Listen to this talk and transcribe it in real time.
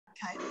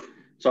Okay.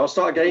 So I'll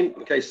start again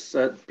in case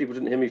people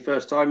didn't hear me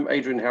first time.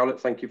 Adrian Howlett,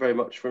 thank you very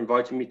much for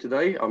inviting me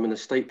today. I'm an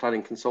estate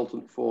planning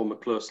consultant for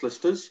McClure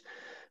Solicitors.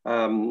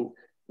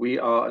 We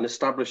are an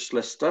established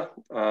solicitor.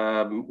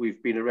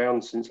 We've been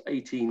around since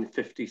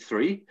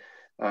 1853.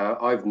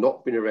 I've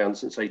not been around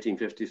since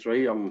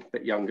 1853. I'm a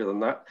bit younger than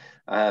that.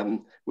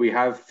 We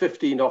have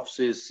 15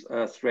 offices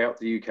throughout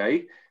the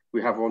UK.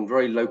 We have one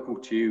very local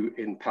to you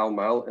in Pall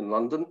Mall in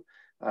London.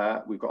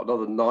 We've got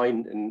another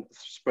 9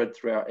 spread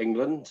throughout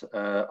England.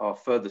 Our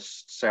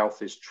furthest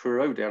south is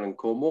Truro down in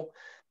Cornwall.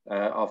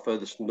 Our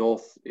furthest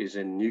north is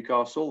in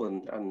Newcastle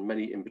and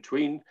many in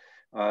between.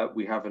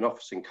 We have an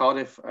office in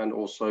Cardiff and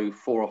also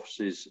 4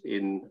 offices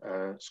in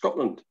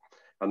Scotland.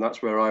 And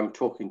that's where I'm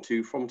talking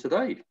to from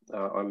today.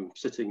 I'm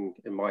sitting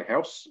in my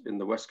house in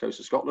the west coast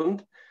of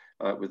Scotland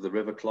with the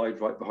River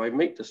Clyde right behind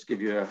me. Just to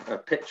give you a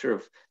picture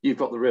of, you've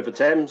got the River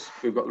Thames,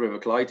 we've got the River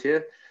Clyde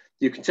here.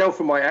 You can tell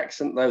from my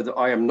accent, though, that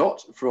I am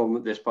not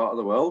from this part of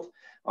the world.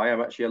 I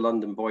am actually a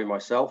London boy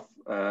myself.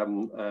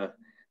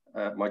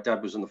 My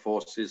dad was in the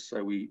forces,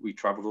 so we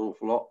travelled an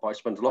awful lot. But I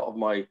spent a lot of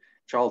my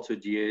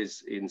childhood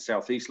years in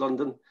southeast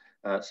London.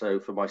 So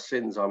for my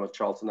sins, I'm a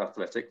Charlton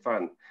Athletic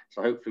fan.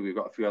 So hopefully we've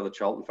got a few other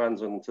Charlton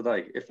fans on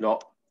today. If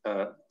not,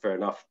 fair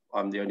enough,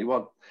 I'm the only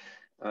one.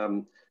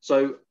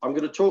 So I'm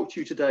going to talk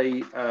to you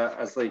today,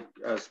 as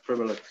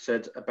Primilla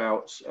said,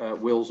 about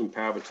wills and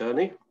power of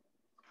attorney.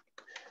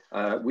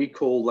 We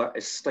call that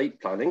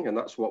estate planning, and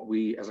that's what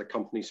we as a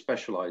company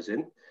specialise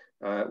in.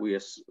 We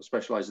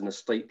specialise in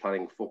estate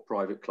planning for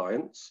private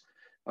clients.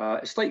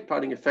 Estate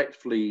planning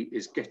effectively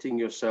is getting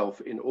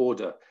yourself in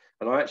order.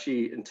 And I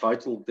actually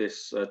entitled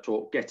this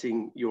talk,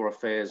 Getting Your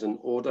Affairs in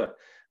Order.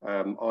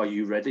 Are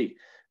you ready?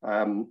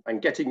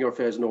 And getting your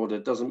affairs in order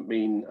doesn't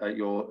mean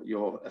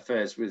your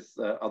affairs with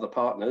other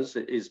partners.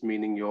 It is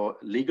meaning your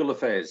legal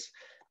affairs.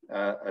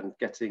 And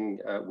getting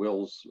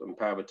wills and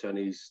power of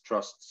attorneys,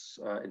 trusts,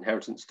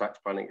 inheritance tax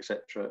planning,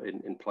 etc.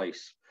 in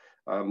place.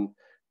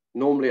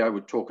 Normally I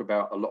would talk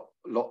about a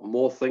lot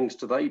more things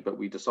today, but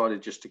we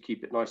decided just to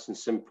keep it nice and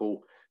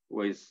simple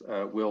with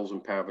wills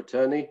and power of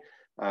attorney.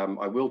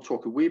 I will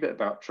talk a wee bit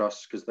about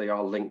trusts because they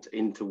are linked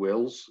into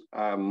wills.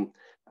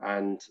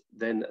 And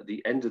then at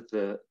the end of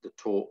the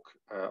talk,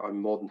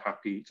 I'm more than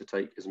happy to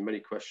take as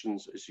many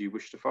questions as you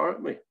wish to fire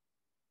at me.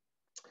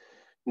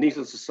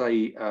 Needless to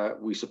say,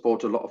 we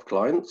support a lot of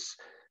clients.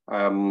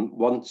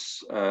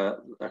 Once a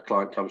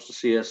client comes to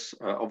see us,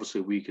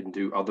 obviously we can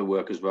do other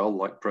work as well,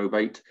 like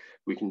probate,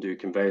 we can do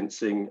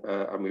conveyancing,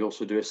 and we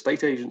also do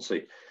estate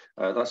agency.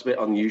 That's a bit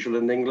unusual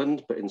in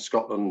England, but in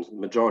Scotland, the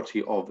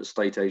majority of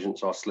estate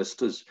agents are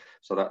solicitors.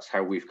 So that's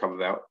how we've come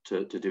about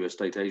to do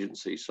estate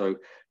agency. So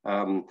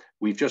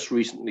we've just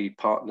recently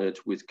partnered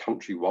with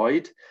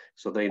Whyte.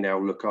 So they now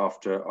look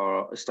after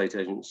our estate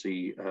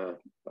agency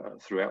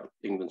throughout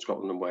England,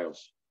 Scotland and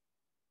Wales.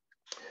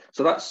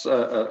 So that's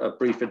a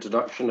brief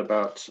introduction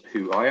about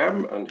who I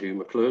am and who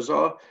McClure's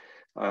are.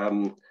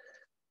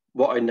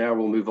 What I now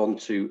will move on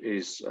to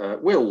is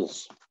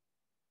wills.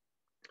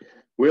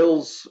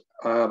 Wills,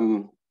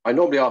 I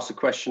normally ask the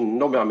question,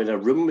 normally I'm in a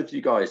room with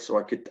you guys, so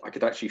I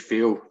could actually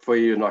feel for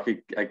you and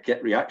I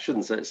get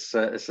reactions. It's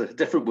a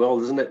different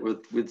world, isn't it,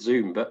 with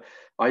Zoom? But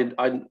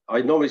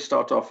I normally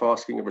start off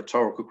asking a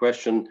rhetorical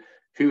question,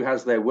 who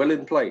has their will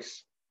in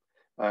place?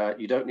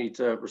 You don't need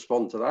to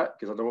respond to that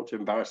because I don't want to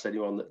embarrass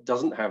anyone that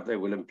doesn't have their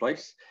will in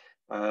place.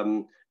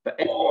 But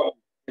everyone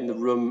in the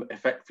room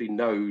effectively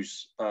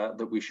knows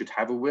that we should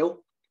have a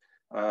will.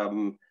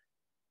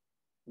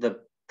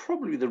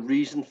 Probably the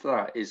reason for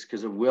that is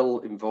because a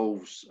will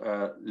involves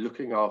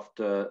looking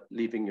after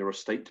leaving your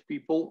estate to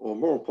people, or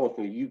more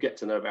importantly, you get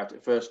to know about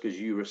it first because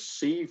you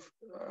receive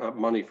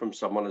money from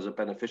someone as a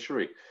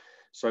beneficiary.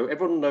 So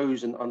everyone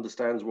knows and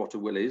understands what a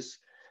will is.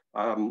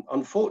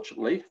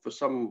 Unfortunately, for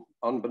some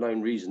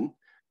unbeknown reason,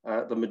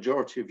 the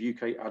majority of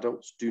UK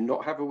adults do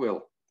not have a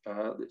will.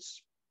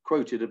 It's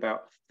quoted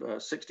about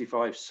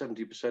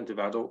 65–70% of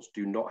adults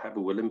do not have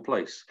a will in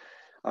place.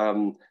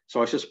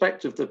 So I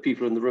suspect of the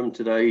people in the room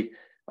today,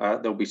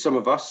 there'll be some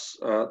of us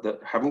that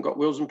haven't got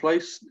wills in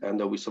place, and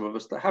there'll be some of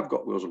us that have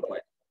got wills in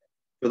place.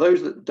 For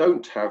those that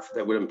don't have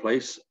their will in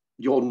place,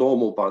 you're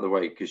normal, by the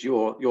way, because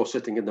you're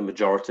sitting in the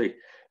majority.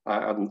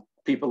 And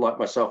people like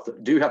myself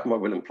that do have my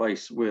will in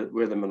place,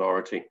 we're the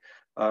minority.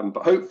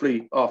 But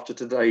hopefully after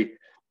today,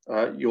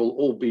 you'll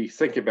all be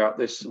thinking about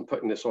this and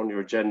putting this on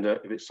your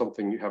agenda if it's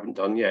something you haven't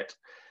done yet.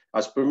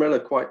 As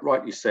Primilla quite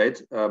rightly said,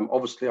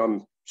 obviously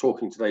I'm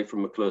talking today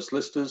from McClure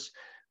Solicitors.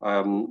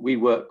 We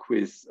work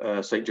with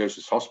St.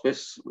 Joseph's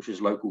Hospice, which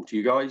is local to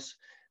you guys.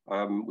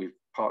 We've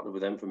partnered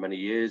with them for many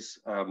years.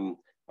 And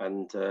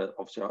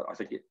obviously, I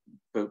think it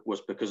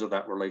was because of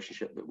that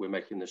relationship that we're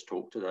making this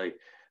talk today.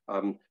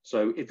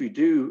 So if you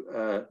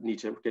do need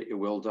to get your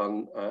will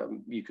done,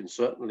 you can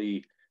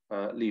certainly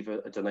leave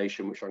a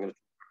donation, which I'm going to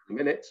do in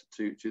a minute,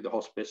 to the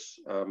hospice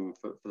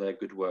for their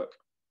good work.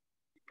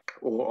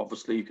 Or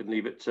obviously, you can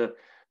leave it to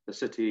the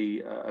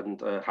City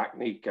and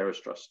Hackney Garage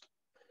Trust.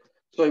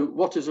 So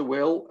what is a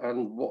will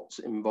and what's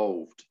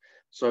involved?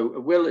 So a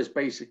will is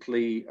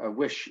basically a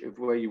wish of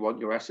where you want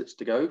your assets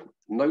to go.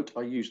 Note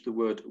I used the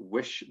word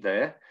wish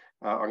there.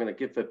 I'm going to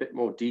give a bit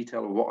more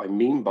detail on what I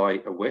mean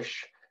by a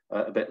wish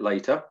a bit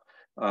later.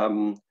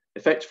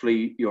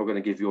 Effectively, you're going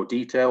to give your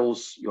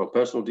details, your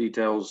personal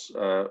details,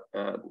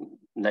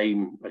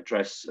 name,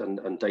 address,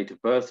 and date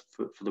of birth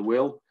for the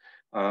will.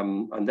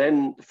 And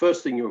then the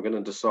first thing you're going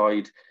to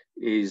decide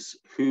is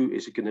who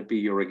is going to be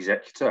your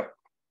executor.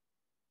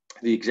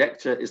 The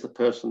executor is the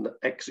person that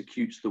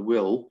executes the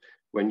will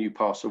when you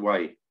pass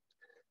away.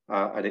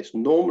 And it's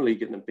normally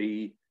going to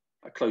be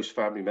a close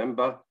family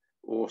member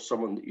or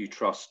someone that you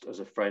trust as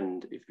a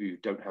friend if you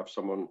don't have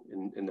someone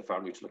in the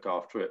family to look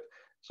after it.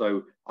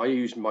 So I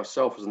use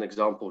myself as an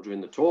example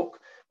during the talk.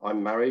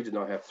 I'm married and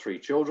I have 3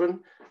 children.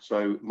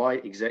 So my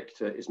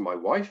executor is my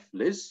wife,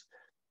 Liz.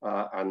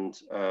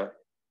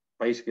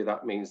 Basically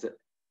that means that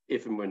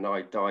if and when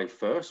I die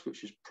first,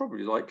 which is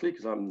probably likely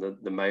because I'm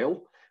the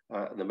male,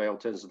 and the male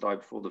tends to die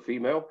before the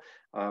female,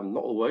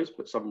 not always,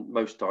 but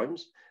most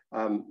times,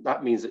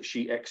 that means that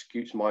she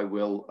executes my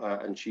will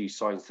and she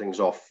signs things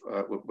off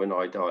when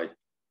I die.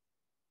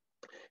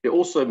 It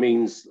also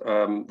means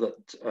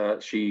that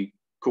she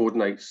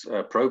coordinates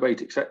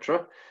probate,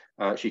 etc.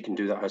 She can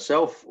do that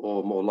herself,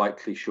 or more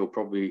likely she'll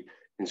probably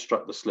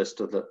instruct the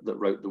solicitor that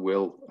wrote the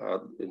will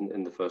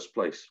in the first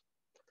place.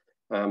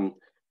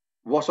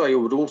 What I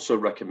would also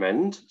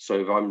recommend, so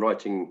if I'm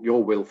writing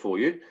your will for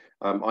you,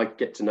 I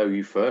get to know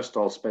you first.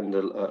 I'll spend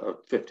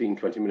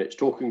 15-20 minutes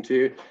talking to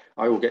you.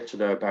 I will get to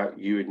know about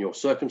you and your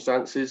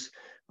circumstances,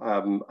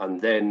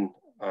 and then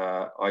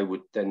I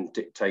would then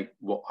dictate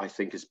what I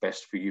think is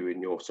best for you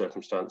in your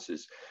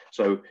circumstances.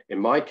 So in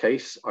my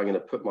case, I'm going to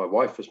put my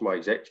wife as my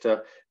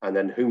executor, and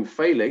then whom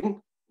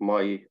failing,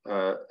 my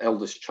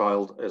eldest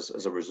child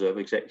as a reserve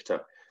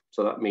executor.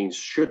 So that means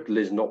should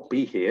Liz not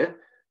be here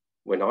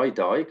when I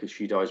die, because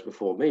she dies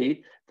before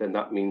me, then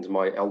that means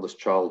my eldest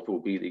child will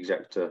be the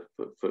executor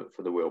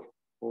for the will.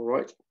 All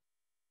right.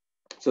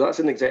 So that's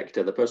an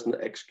executor, the person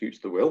that executes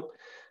the will.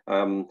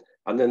 And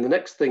then the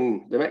next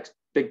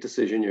big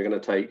decision you're going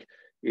to take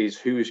is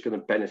who is going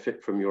to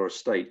benefit from your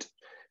estate.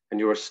 And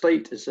your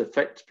estate is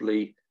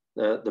effectively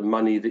the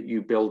money that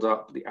you build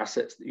up, the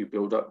assets that you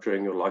build up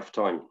during your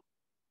lifetime.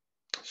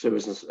 So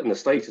an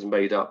estate is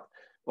made up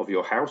of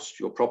your house,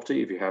 your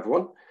property, if you have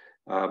one,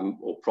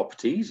 or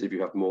properties if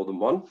you have more than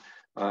one.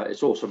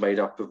 It's also made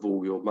up of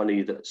all your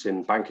money that's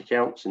in bank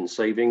accounts, in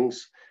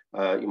savings.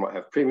 You might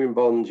have premium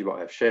bonds, you might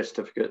have share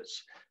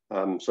certificates.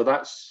 So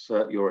that's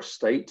your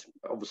estate.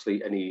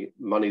 Obviously, any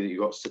money that you've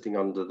got sitting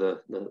under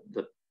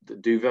the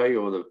duvet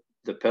or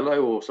the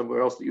pillow or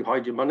somewhere else that you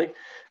hide your money,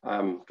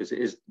 because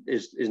it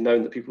is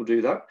known that people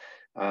do that.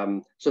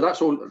 So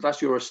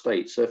that's your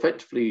estate. So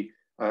effectively,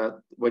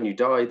 when you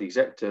die, the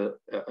executor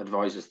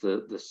advises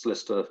the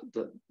solicitor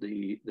that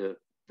the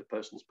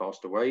person's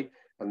passed away,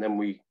 and then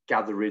we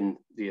gather in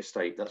the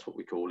estate. That's what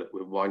we call it.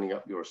 We're winding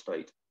up your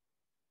estate.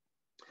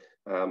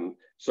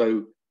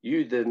 So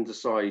you then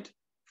decide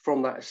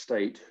from that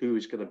estate who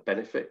is going to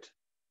benefit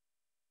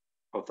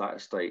of that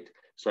estate.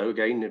 So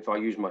again, if I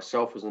use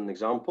myself as an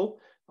example,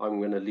 I'm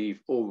going to leave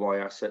all my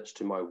assets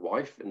to my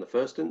wife in the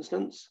first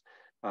instance,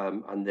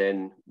 and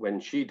then when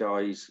she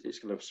dies, it's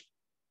going to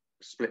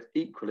split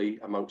equally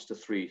amongst the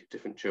 3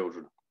 different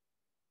children.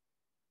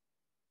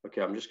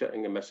 Okay, I'm just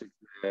getting a message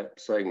there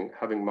saying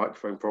having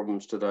microphone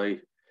problems today.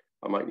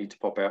 I might need to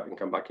pop out and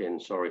come back in,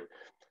 sorry.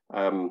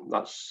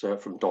 That's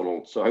from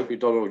Donald. So hopefully,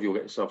 Donald, you'll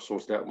get yourself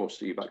sorted out and we'll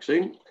see you back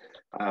soon.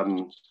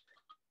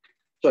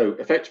 So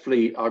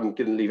effectively, I'm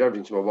going to leave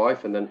everything to my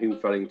wife and then whom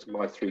failing to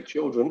my 3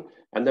 children.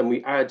 And then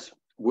we add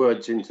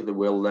words into the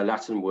will, they're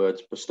Latin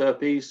words,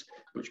 posterpes,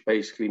 which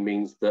basically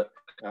means that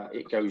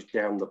it goes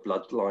down the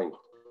bloodline.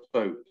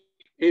 So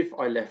if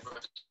I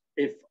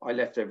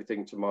left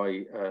everything to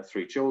my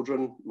 3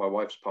 children, my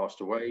wife's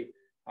passed away,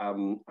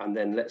 and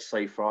then let's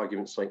say for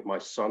argument's sake, my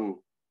son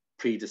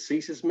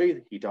predeceases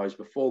me, he dies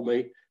before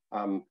me,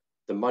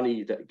 the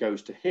money that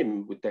goes to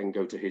him would then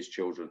go to his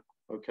children.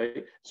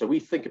 Okay, so we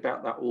think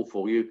about that all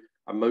for you,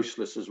 and most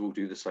solicitors will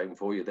do the same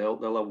for you. They'll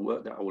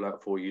work that all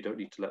out for you. You don't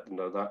need to let them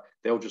know that.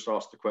 They'll just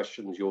ask the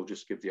questions, you'll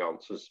just give the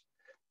answers.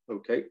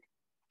 Okay,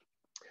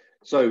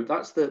 so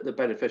that's the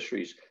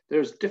beneficiaries.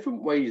 There's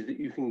different ways that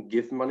you can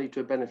give money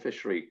to a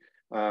beneficiary.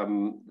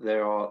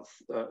 There are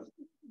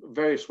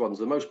various ones.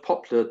 The most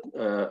popular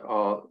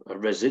are a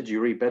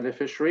residuary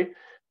beneficiary,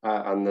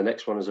 and the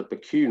next one is a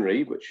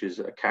pecuniary, which is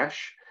a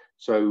cash.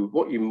 So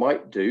what you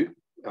might do,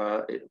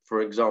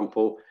 for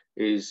example,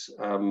 is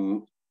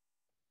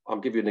I'll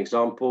give you an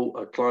example.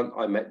 A client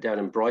I met down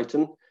in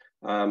Brighton,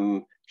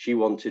 she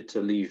wanted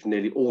to leave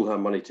nearly all her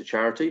money to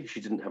charity.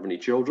 She didn't have any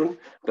children,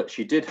 but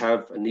she did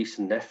have a niece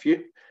and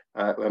nephew.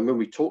 And when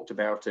we talked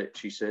about it,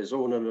 she says,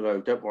 oh, no,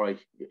 don't worry.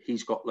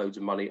 He's got loads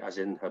of money, as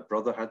in her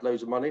brother had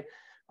loads of money.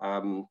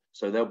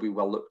 So they'll be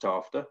well looked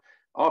after.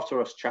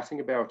 After us chatting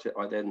about it,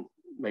 I then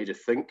made her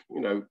think,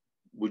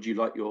 would you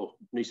like your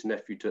niece and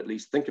nephew to at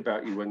least think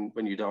about you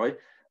when you die?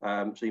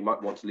 So you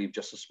might want to leave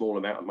just a small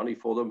amount of money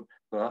for them.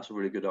 Now, that's a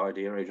really good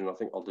idea, Adrian. I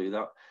think I'll do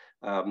that.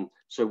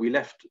 So we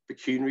left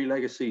pecuniary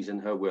legacies in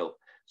her will.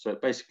 So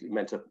it basically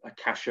meant a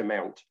cash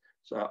amount.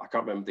 So I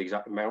can't remember the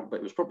exact amount, but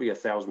it was probably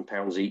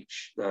 £1,000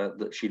 each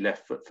that she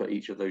left for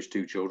each of those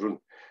two children,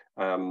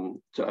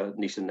 to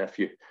niece and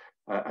nephew.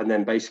 And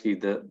then basically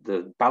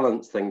the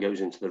balance then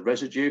goes into the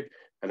residue,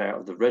 and out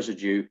of the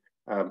residue,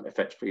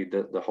 effectively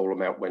the whole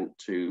amount went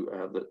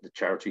to the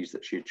charities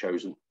that she had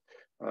chosen.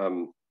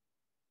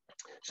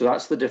 So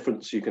that's the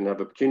difference. You can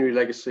have a pecuniary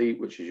legacy,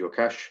 which is your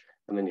cash,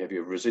 and then you have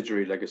your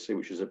residuary legacy,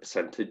 which is a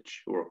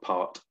percentage or a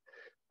part.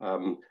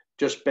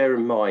 Just bear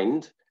in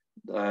mind,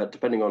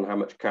 depending on how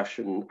much cash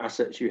and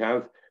assets you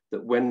have,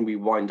 that when we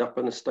wind up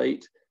an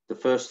estate, the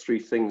first three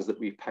things that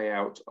we pay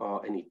out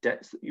are any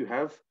debts that you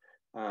have.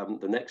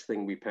 The next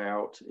thing we pay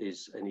out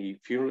is any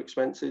funeral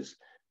expenses.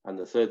 And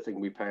the third thing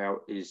we pay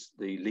out is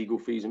the legal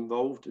fees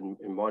involved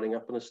in winding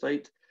up an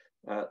estate.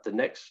 The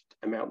next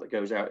amount that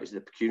goes out is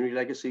the pecuniary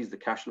legacies, the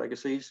cash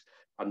legacies,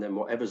 and then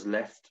whatever's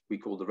left we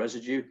call the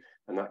residue,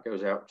 and that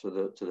goes out to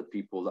the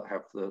people that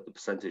have the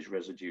percentage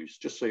residues,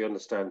 just so you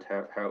understand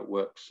how it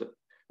works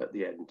at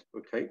the end.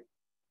 Okay.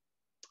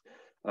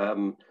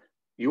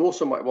 You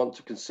also might want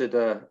to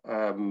consider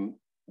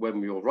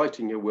when you're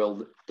writing your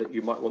will that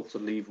you might want to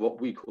leave what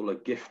we call a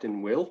gift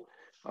in will.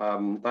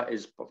 That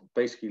is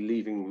basically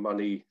leaving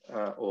money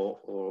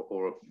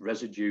or a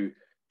residue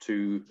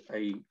to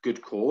a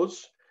good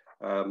cause.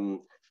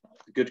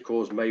 The good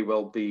cause may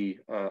well be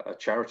a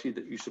charity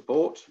that you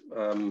support.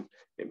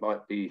 It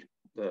might be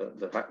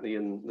the Hackney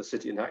and the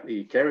City and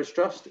Hackney Carers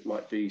Trust. It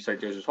might be St.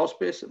 Joseph's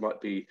Hospice. It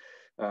might be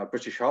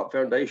British Heart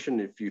Foundation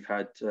if you've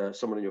had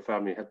someone in your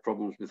family had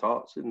problems with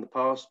hearts in the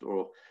past,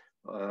 or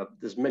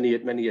there's many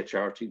a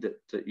charity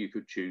that you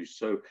could choose.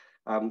 So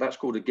that's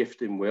called a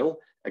gift in will.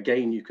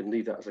 Again, you can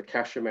leave that as a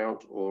cash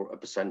amount or a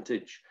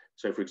percentage.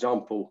 So for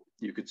example,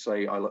 you could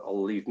say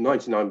I'll leave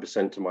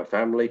 99% to my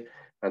family,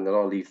 and then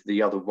I'll leave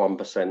the other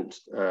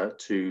 1%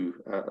 to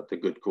the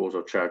good cause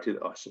or charity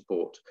that I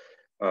support.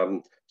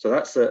 So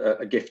that's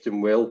a gift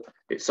in will.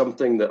 It's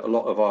something that a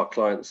lot of our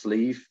clients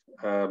leave.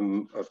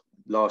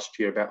 Last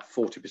year, about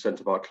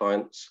 40% of our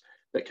clients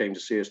that came to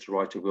see us to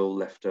write a will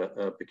left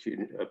a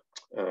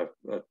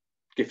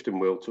gift in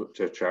will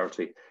to a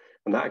charity.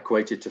 And that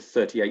equated to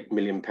 £38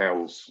 million,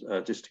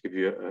 just to give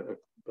you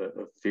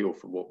a feel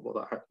for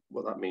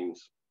what that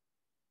means.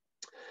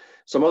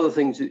 Some other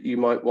things that you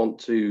might want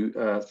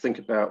to think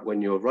about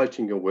when you're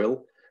writing your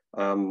will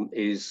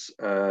is,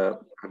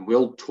 and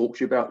we'll talk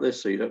to you about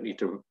this, so you don't need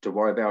to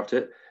worry about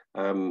it,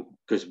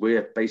 because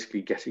we're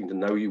basically getting to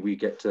know you. We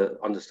get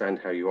to understand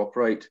how you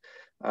operate.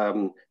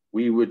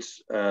 We would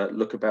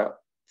look about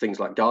things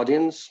like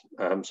guardians.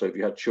 So if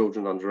you had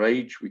children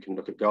underage, we can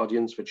look at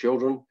guardians for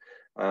children.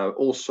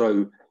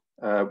 Also,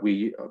 I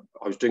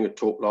was doing a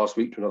talk last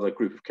week to another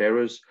group of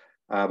carers,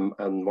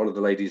 and one of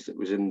the ladies that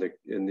was in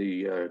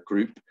the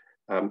group,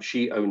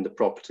 she owned the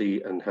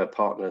property and her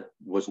partner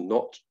was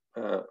not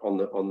on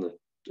the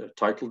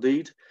title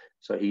deed,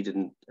 so he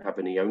didn't have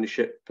any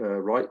ownership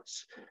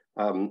rights.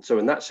 So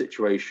in that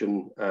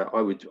situation,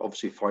 I would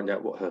obviously find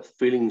out what her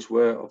feelings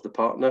were of the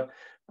partner,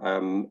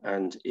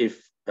 and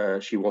if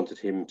she wanted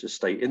him to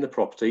stay in the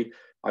property,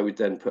 I would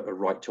then put a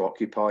right to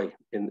occupy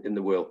in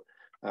the will.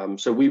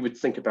 So we would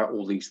think about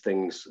all these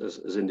things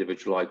as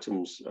individual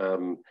items.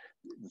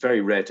 Very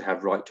rare to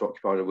have right to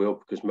occupy in a will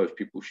because most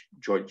people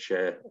joint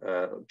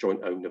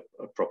own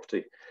a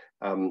property.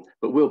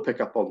 But we'll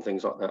pick up on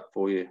things like that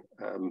for you.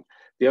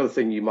 The other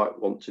thing you might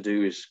want to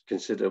do is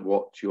consider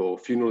what your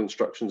funeral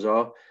instructions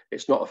are.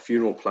 It's not a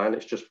funeral plan,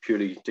 it's just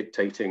purely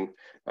dictating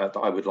that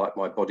I would like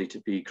my body to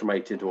be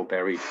cremated or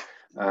buried.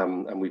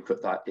 And we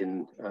put that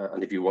in,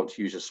 and if you want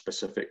to use a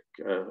specific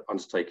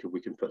undertaker,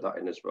 we can put that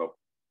in as well.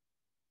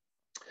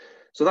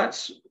 So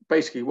that's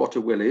basically what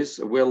a will is.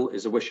 A will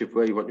is a wish of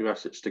where you want your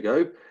assets to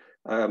go.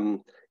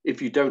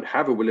 If you don't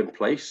have a will in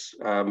place,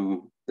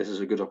 this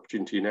is a good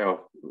opportunity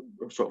now,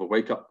 sort of a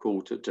wake-up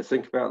call to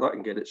think about that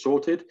and get it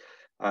sorted.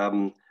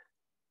 The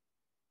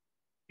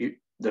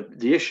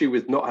issue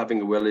with not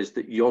having a will is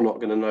that you're not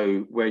going to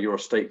know where your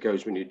estate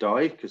goes when you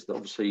die, because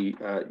obviously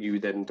you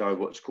then die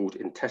what's called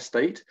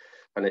intestate,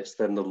 and it's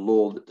then the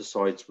law that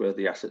decides where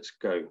the assets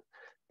go.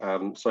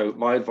 So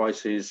my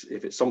advice is,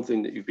 if it's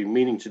something that you've been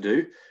meaning to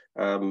do,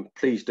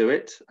 please do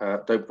it.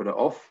 Don't put it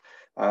off.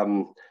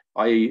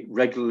 I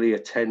regularly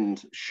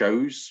attend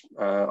shows.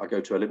 I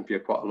go to Olympia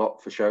quite a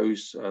lot for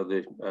shows,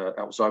 the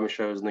Alzheimer's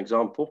show as an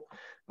example.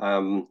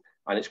 And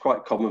it's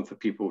quite common for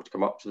people to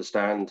come up to the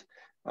stand.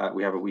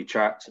 We have a wee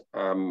chat.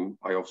 I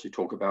obviously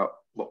talk about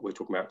what we're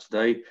talking about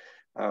today.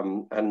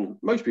 And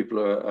most people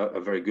are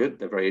very good.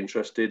 They're very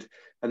interested.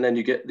 And then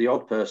you get the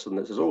odd person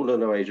that says, "Oh,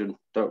 no, Adrian,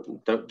 don't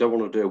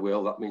want to do a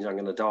will. That means I'm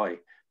going to die."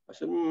 I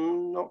said,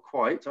 "Not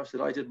quite." I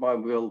said, "I did my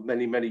will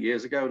many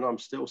years ago, and I'm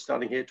still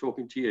standing here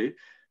talking to you.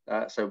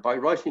 So by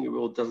writing a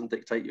will doesn't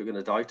dictate you're going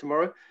to die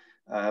tomorrow."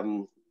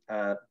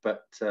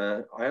 But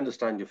I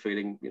understand your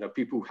feeling. You know,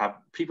 people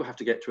have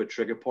to get to a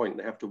trigger point.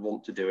 They have to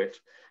want to do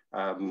it.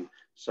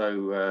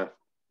 So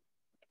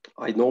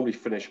I normally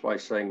finish by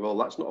saying, "Well,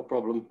 that's not a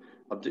problem.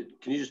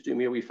 can you just do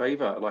me a wee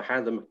favour? And I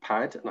hand them a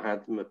pad and I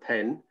hand them a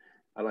pen,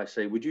 and I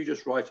say, would you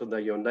just write on there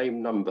your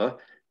name, number,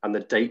 and the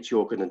date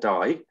you're going to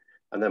die?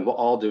 And then what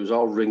I'll do is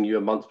I'll ring you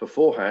a month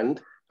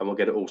beforehand and we'll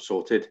get it all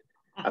sorted.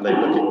 And they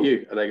look at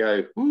you and they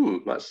go,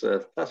 that's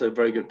a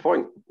very good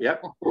point.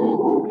 Yep.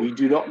 We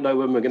do not know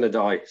when we're going to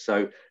die.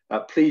 So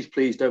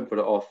please don't put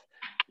it off.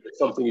 If it's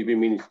something you've been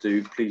meaning to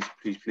do,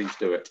 please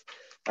do it.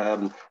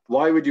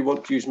 Why would you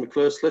want to use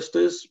McClure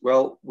Solicitors?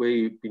 Well,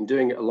 we've been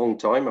doing it a long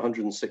time,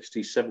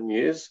 167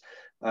 years.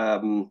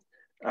 And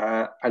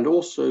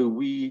also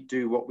we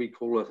do what we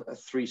call a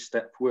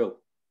three-step will.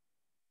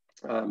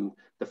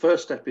 The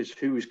first step is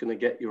who is going to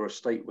get your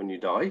estate when you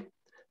die.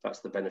 That's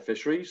the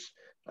beneficiaries.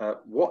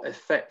 What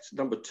effect,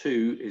 number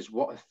two, is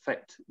what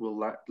effect will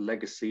that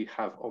legacy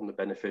have on the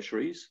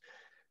beneficiaries?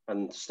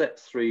 And step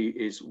three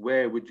is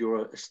where would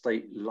your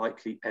estate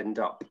likely end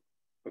up?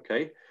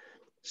 Okay.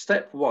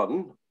 Step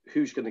one,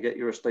 who's going to get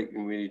your estate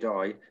when you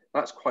die?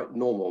 That's quite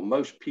normal.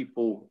 Most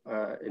people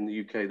in the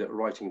UK that are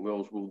writing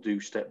wills will do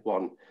step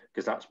one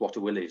because that's what a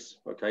will is.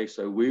 Okay,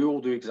 so we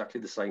all do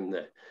exactly the same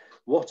there.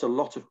 What a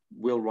lot of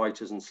will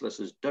writers and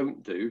solicitors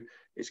don't do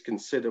is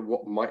consider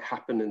what might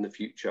happen in the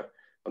future.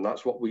 And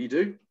that's what we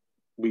do.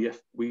 We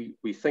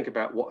think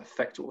about what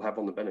effect it will have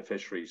on the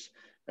beneficiaries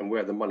and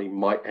where the money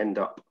might end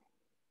up.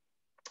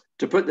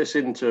 To put this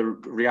into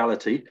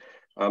reality,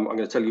 I'm going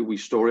to tell you a wee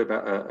story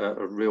about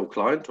a real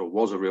client, or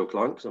was a real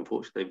client, because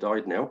unfortunately they've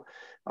died now.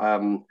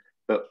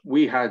 But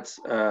we had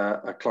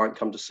a client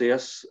come to see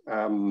us.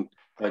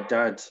 Her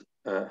dad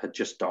had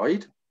just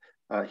died.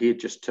 He had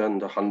just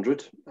turned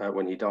 100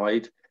 when he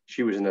died.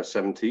 She was in her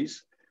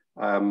 70s.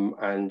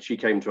 And she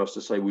came to us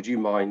to say, would you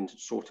mind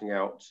sorting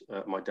out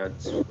my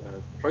dad's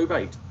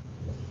probate?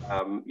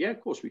 Yeah, of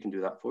course we can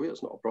do that for you.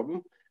 That's not a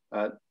problem.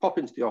 Pop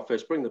into the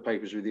office, bring the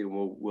papers with you,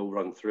 and we'll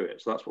run through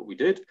it. So that's what we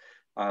did.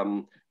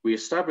 We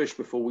established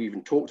before we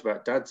even talked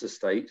about dad's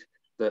estate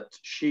that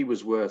she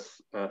was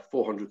worth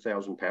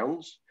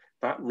 £400,000.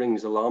 That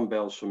rings alarm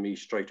bells for me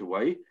straight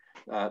away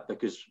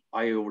because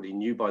I already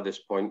knew by this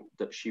point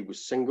that she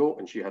was single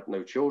and she had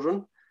no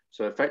children.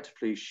 So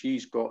effectively,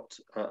 she's got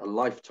a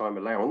lifetime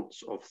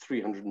allowance of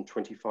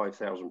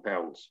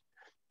 £325,000.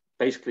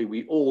 Basically,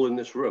 we all in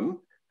this room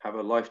have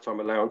a lifetime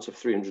allowance of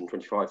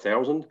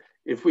 £325,000.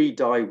 If we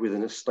die with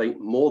an estate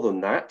more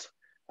than that,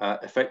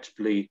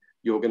 effectively,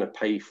 you're going to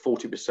pay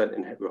 40%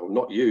 in, well,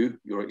 not you,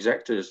 your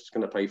executor is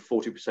going to pay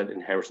 40%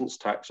 inheritance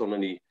tax on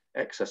any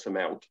excess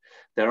amount.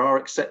 There are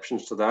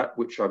exceptions to that,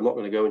 which I'm not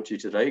going to go into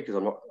today because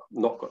I'm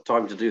not got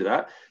time to do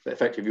that. But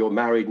effectively, if you're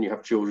married and you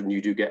have children,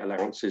 you do get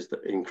allowances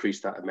that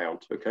increase that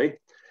amount, okay?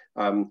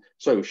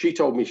 So she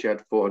told me she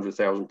had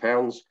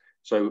 £400,000.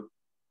 So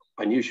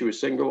I knew she was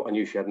single, I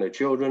knew she had no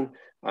children.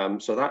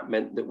 So that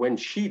meant that when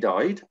she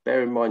died,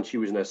 bear in mind she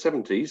was in her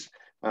 70s,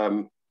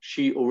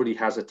 she already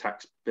has a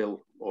tax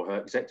bill, or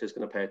her executor is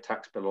going to pay a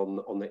tax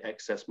bill on the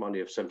excess money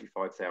of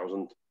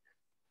 £75,000.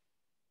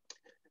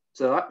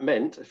 So that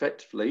meant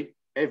effectively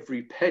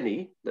every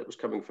penny that was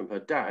coming from her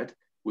dad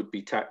would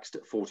be taxed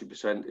at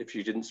 40% if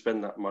she didn't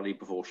spend that money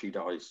before she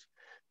dies.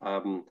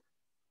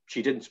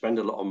 She didn't spend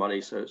a lot of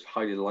money, so it's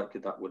highly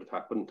likely that would have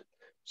happened.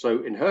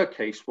 So in her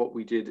case, what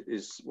we did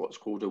is what's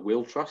called a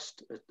will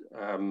trust,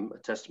 a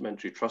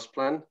testamentary trust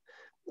plan,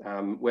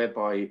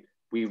 whereby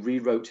we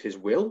rewrote his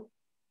will,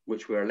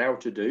 which we're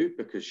allowed to do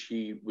because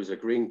she was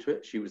agreeing to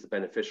it. She was the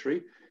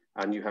beneficiary.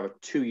 And you have a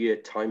 2-year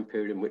time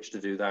period in which to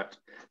do that.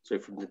 So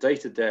from the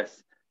date of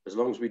death, as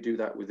long as we do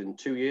that within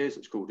 2 years,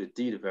 it's called a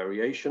deed of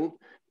variation.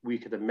 We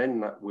could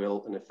amend that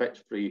will and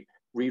effectively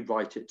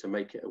rewrite it to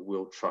make it a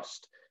will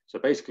trust. So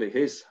basically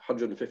his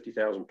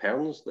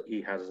 £150,000 that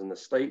he has as an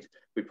estate,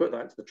 we put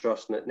that into the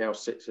trust and it now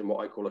sits in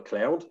what I call a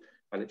cloud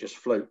and it just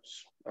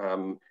floats.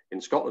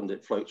 In Scotland,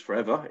 it floats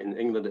forever. In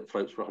England, it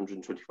floats for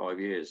 125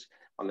 years.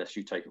 Unless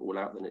you take it all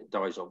out, then it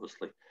dies,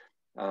 obviously.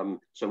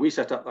 So we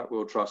set up that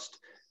will trust.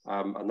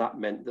 And that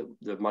meant that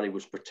the money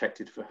was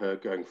protected for her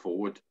going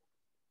forward.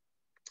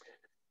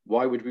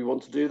 Why would we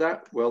want to do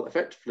that? Well,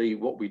 effectively,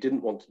 what we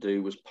didn't want to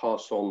do was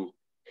pass on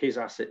his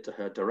asset to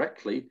her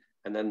directly,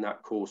 and then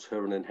that caused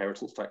her an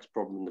inheritance tax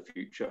problem in the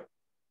future.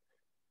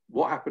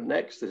 What happened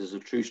next? This is a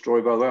true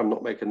story, by the way, I'm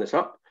not making this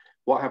up.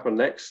 What happened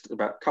next,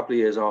 about a couple of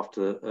years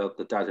after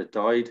the dad had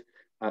died,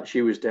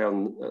 she was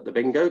down at the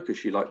bingo because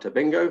she liked her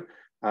bingo.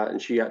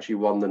 And she actually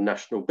won the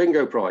National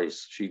Bingo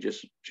Prize. She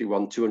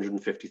won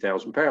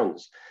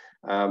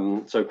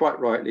 £250,000. So quite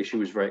rightly, she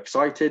was very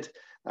excited.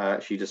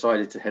 She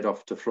decided to head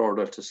off to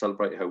Florida to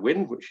celebrate her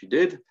win, which she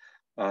did.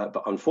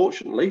 But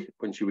unfortunately,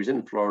 when she was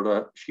in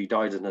Florida, she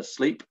died in her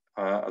sleep.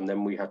 And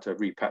then we had to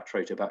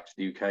repatriate her back to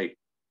the UK.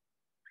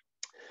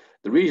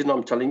 The reason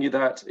I'm telling you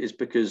that is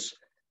because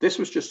this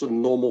was just a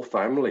normal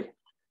family.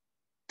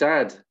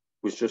 Dad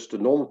was just a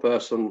normal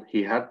person.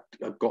 He had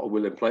got a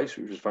will in place,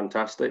 which was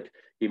fantastic.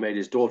 He made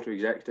his daughter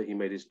executor. He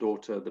made his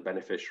daughter the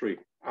beneficiary.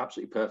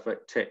 Absolutely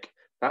perfect, tick.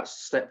 That's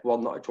step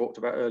one that I talked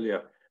about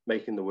earlier,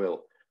 making the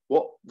will.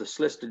 What the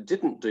solicitor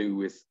didn't do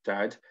with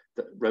Dad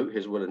that wrote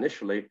his will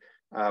initially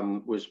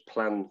was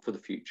plan for the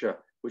future,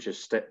 which is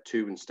step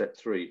 2 and step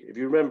 3. If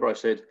you remember, I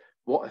said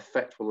what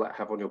effect will that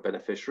have on your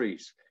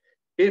beneficiaries?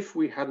 If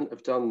we hadn't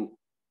have done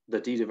the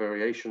deed of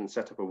variation and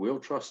set up a will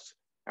trust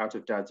out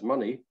of Dad's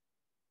money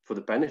for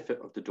the benefit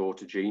of the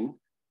daughter Jean,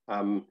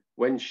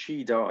 when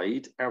she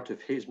died, out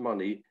of his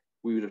money,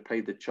 we would have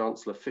paid the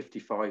Chancellor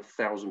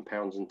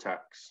 £55,000 in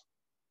tax.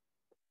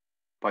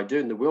 By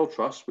doing the will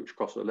trust, which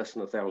cost her less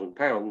than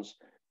 £1,000,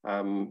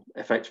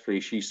 effectively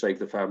she saved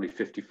the family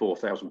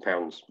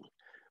 £54,000.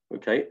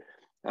 Okay,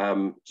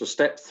 so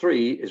step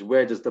 3 is,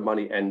 where does the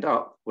money end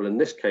up? Well, in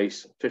this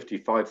case,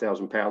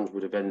 £55,000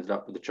 would have ended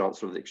up with the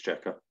Chancellor of the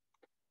Exchequer.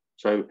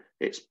 So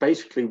it's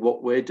basically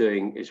what we're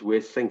doing is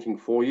we're thinking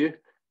for you.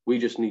 We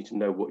just need to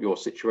know what your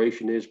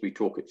situation is. We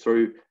talk it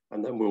through,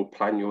 and then we'll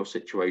plan your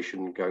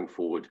situation going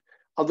forward.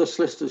 Other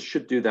solicitors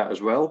should do that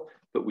as well,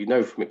 but we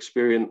know from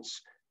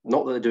experience,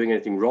 not that they're doing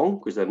anything wrong,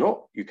 because they're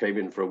not. You came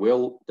in for a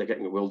will, they're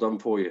getting a will done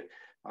for you.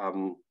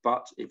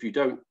 But if you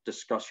don't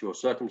discuss your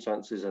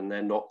circumstances and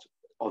they're not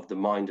of the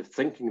mind of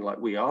thinking like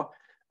we are,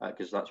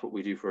 because that's what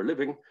we do for a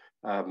living,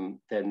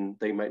 then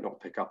they may not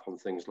pick up on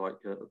things like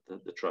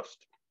the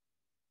trust.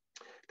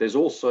 There's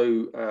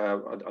also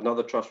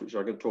another trust, which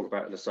I'm going to talk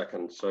about in a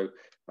second. So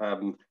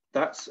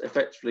that's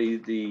effectively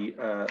the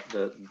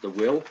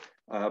will.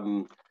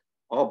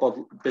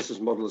 Our business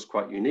model is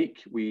quite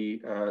unique.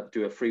 We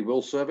do a free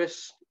will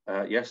service.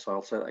 Yes,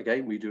 I'll say that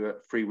again. We do a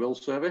free will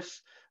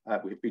service.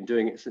 We've been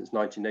doing it since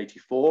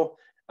 1984.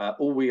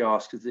 All we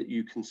ask is that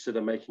you consider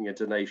making a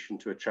donation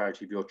to a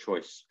charity of your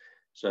choice.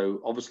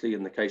 So obviously,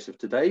 in the case of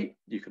today,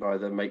 you can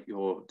either make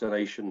your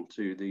donation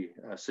to the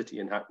City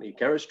and Hackney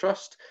Carers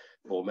Trust,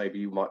 or maybe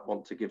you might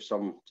want to give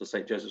some to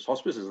St. Joseph's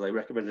Hospice, as they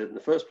recommended it in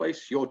the first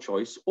place, your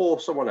choice, or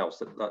someone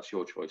else, that's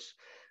your choice.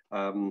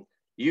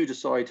 You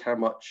decide how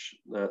much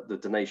the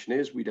donation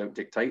is. We don't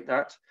dictate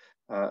that.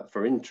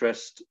 For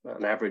interest,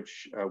 an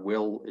average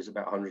will is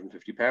about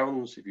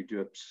 £150. If you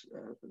do a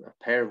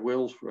pair of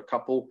wills for a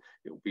couple,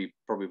 it will be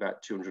probably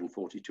about £240,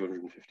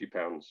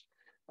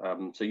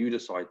 £250. So you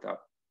decide that.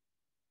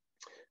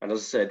 And as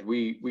I said,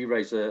 we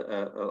raise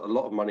a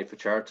lot of money for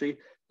charity.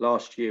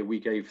 Last year, we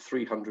gave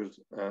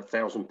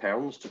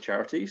 £300,000 to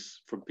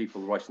charities from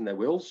people writing their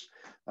wills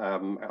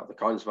out of the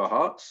kindness of our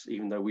hearts.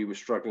 Even though we were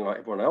struggling like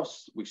everyone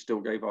else, we still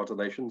gave our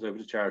donations over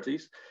to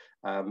charities.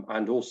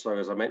 And also,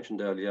 as I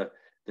mentioned earlier,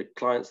 the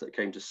clients that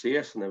came to see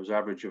us, and there was an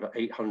average of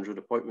 800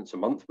 appointments a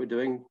month we're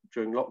doing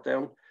during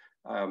lockdown,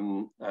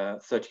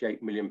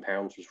 £38 million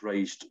was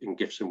raised in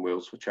gifts and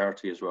wills for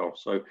charity as well.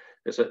 So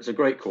it's a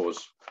great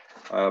cause.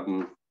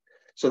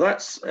 So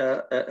that's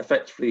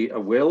effectively a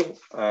will.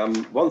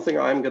 One thing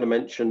I'm going to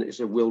mention is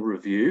a will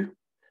review,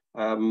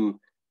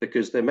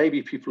 because there may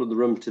be people in the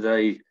room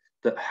today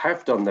that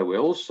have done their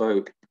wills.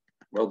 So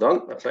well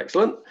done, that's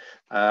excellent.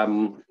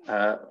 I'm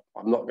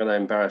not going to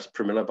embarrass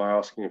Pramila by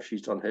asking if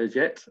she's done hers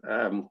yet.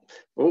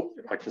 Oh,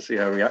 I can see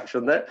her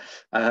reaction there.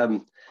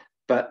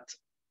 But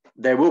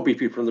there will be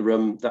people in the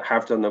room that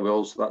have done their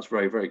wills, so that's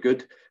very, very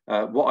good.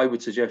 What I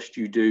would suggest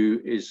you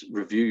do is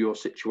review your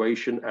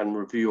situation and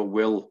review your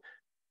will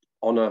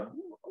on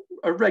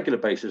a regular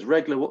basis.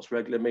 Regular, what's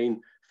regular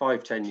mean?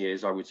 5-10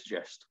 years, I would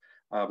suggest.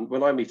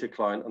 When I meet a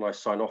client and I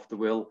sign off the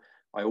will,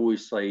 I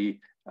always say,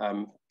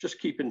 just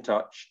keep in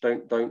touch.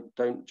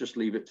 Don't just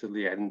leave it till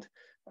the end.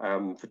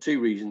 For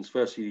 2 reasons.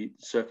 Firstly,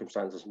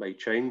 circumstances may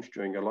change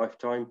during your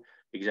lifetime.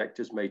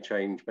 Executors may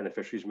change,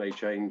 beneficiaries may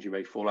change. You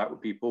may fall out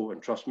with people,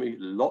 and trust me,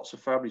 lots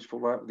of families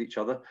fall out with each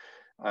other.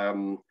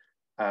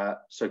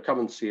 So come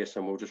and see us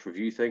and we'll just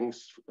review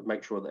things,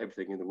 make sure that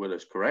everything in the will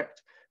is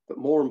correct. But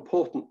more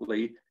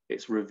importantly,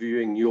 it's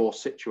reviewing your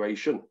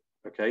situation,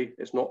 okay?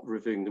 It's not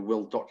reviewing the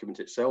will document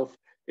itself,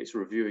 it's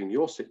reviewing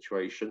your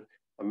situation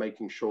and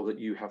making sure that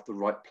you have the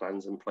right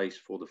plans in place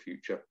for the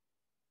future.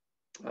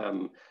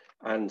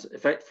 And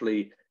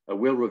effectively, a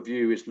will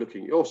review is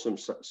looking at your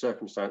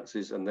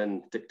circumstances and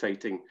then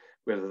dictating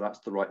whether that's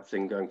the right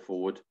thing going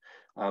forward.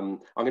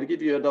 I'm going to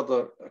give you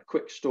a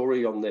quick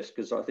story on this,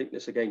 because I think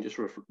this again just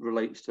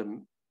relates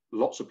to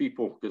lots of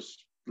people,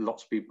 because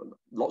lots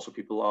of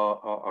people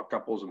are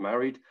couples and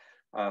married.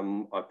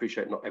 I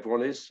appreciate not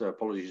everyone is, so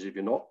apologies if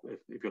you're not,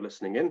 if you're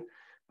listening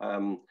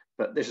in.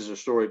 But this is a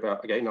story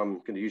about, again, I'm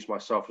going to use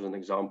myself as an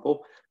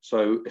example.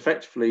 So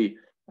effectively,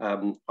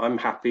 I'm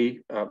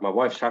happy, my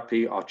wife's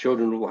happy, our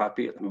children are all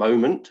happy at the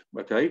moment.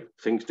 Okay,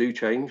 things do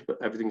change, but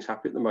everything's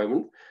happy at the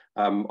moment.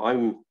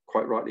 I'm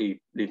quite rightly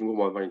leaving all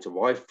my money to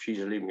wife, she's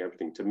leaving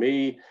everything to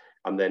me,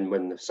 and then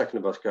when the second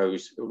of us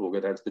goes, it will all go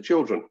down to the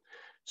children.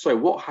 So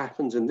what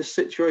happens in this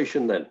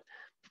situation then?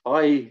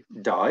 I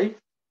die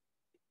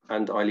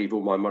and I leave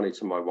all my money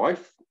to my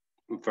wife.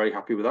 I'm very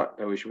happy with that,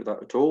 no issue with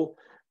that at all.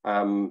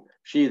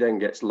 She then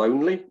gets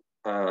lonely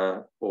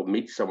or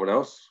meets someone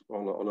else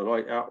on a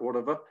night out or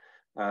whatever,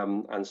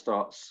 and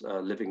starts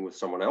living with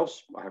someone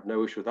else. I have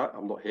no issue with that.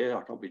 I'm not here,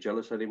 I can't be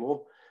jealous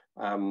anymore.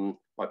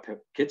 My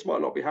kids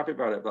might not be happy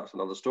about it, but that's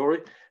another story.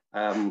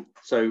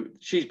 So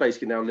she's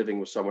basically now living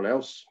with someone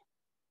else.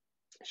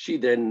 She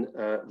then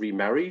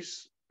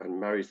remarries and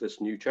marries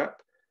this new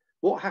chap.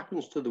 What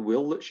happens to the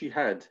will that she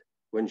had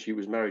when she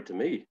was married to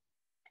me?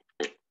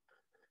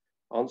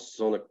 answers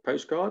on a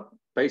postcard.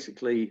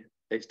 Basically,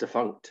 it's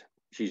defunct.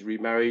 She's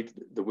remarried.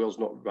 The will's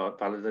not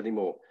valid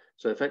anymore.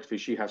 So effectively,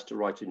 she has to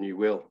write a new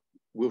will.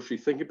 Will she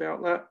think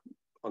about that?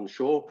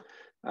 Unsure.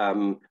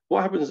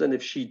 What happens then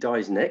if she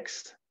dies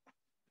next?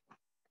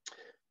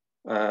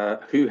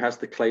 Who has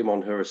the claim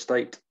on her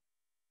estate?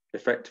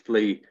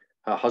 Effectively,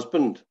 her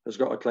husband has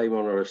got a claim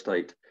on her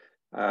estate.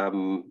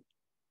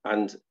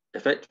 And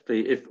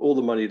effectively, if all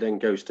the money then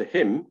goes to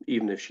him,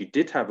 even if she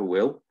did have a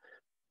will,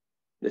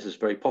 this is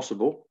very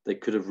possible. They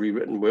could have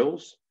rewritten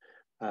wills.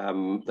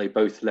 They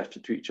both left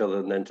it to each other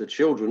and then to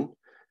children.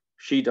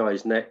 She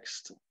dies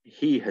next.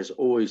 He has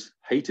always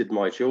hated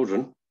my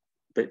children,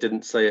 but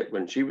didn't say it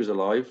when she was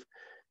alive.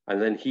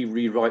 And then he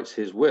rewrites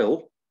his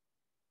will.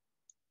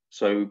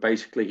 So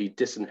basically, he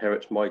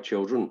disinherits my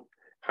children.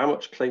 How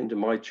much claim do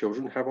my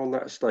children have on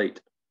that estate?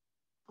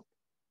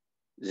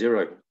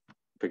 0,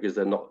 because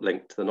they're not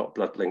linked. They're not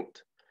blood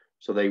linked.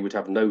 So they would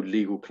have no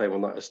legal claim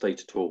on that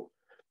estate at all.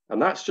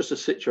 And that's just a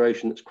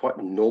situation that's quite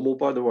normal,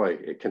 by the way.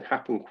 It can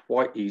happen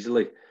quite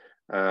easily.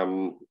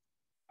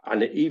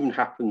 And it even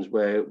happens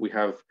where we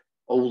have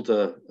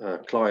older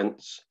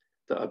clients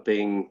that are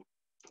being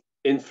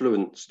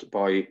influenced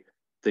by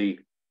the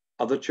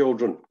other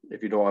children,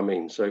 if you know what I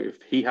mean. So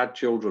if he had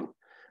children,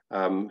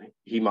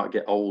 he might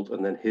get old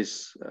and then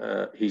he's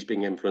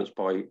being influenced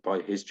by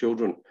his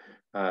children.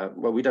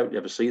 Well, we don't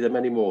ever see them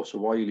anymore. So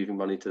why are you leaving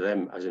money to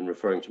them, as in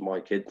referring to my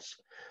kids?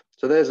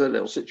 So there's a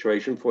little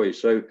situation for you.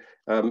 So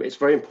it's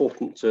very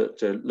important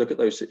to look at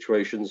those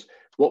situations.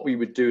 What we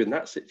would do in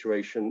that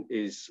situation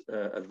is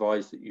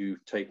advise that you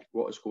take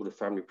what is called a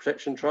family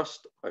protection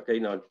trust. Okay,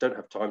 now I don't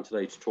have time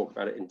today to talk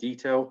about it in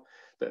detail,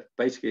 but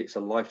basically it's a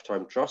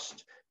lifetime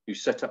trust. You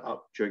set it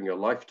up during your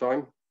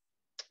lifetime.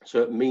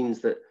 So it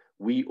means that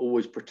we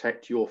always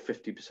protect your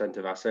 50%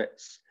 of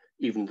assets,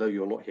 even though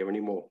you're not here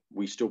anymore.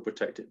 We still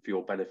protect it for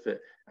your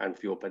benefit and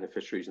for your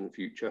beneficiaries in the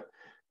future.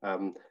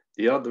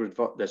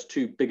 There's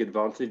 2 big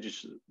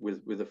advantages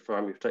with a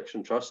family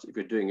protection trust, if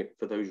you're doing it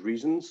for those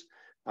reasons,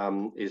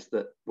 is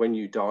that when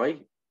you die,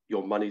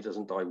 your money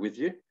doesn't die with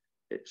you.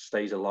 It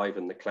stays alive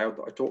in the cloud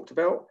that I talked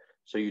about.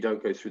 So you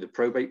don't go through the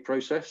probate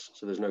process.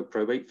 So there's no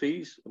probate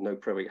fees, no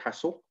probate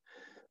hassle.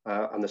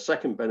 And the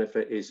second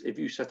benefit is if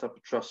you set up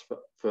a trust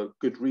for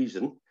good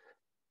reason,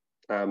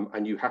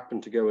 and you happen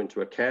to go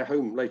into a care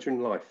home later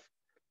in life,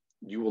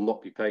 you will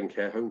not be paying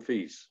care home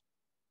fees.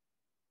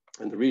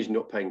 And the reason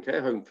you're not paying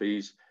care home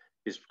fees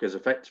is because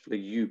effectively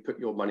you put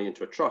your money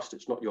into a trust.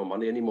 It's not your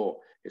money anymore.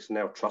 It's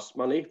now trust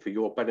money for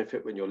your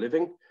benefit when you're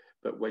living.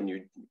 But when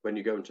you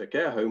go into a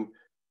care home,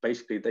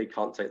 basically they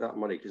can't take that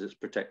money because it's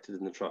protected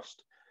in the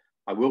trust.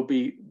 I will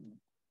be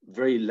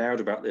very loud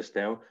about this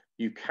now.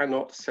 You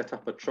cannot set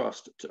up a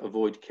trust to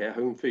avoid care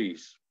home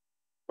fees.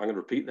 I'm going to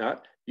repeat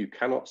that. You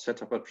cannot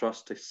set up a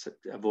trust to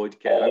avoid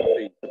care home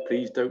fees. So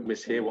please don't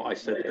mishear what I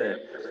said there.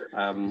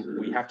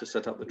 We have to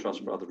set up the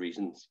trust for other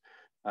reasons.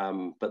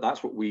 But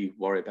that's what we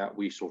worry about.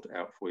 We sort it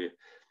out for you.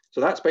 So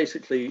that's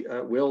basically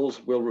will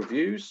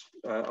reviews.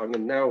 I'm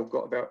now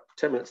got about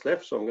 10 minutes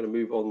left, so I'm going to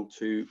move on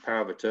to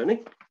power of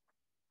attorney.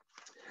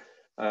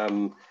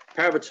 Power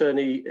of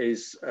attorney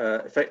is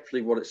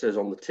effectively what it says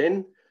on the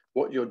tin.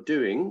 What you're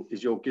doing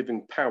is you're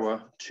giving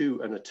power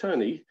to an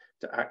attorney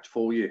to act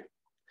for you.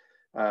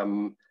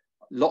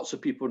 Lots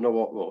of people know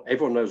well,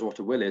 everyone knows what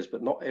a will is,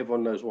 but not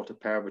everyone knows what a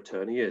power of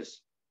attorney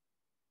is.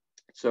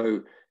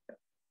 So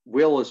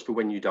will is for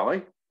when you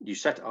die. You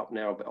set it up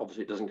now, but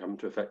obviously it doesn't come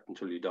into effect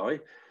until you die.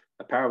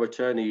 A power of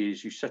attorney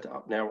is you set it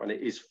up now and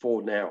it is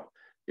for now.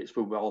 It's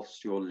for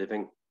whilst you're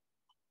living.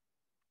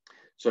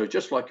 So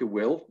just like a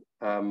will,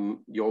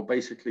 you're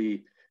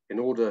basically, in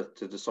order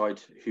to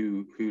decide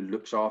who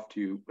looks after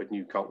you when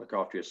you can't look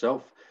after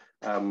yourself,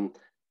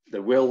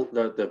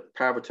 the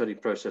power of attorney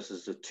process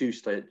is a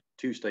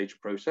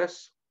two-stage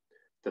process.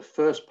 The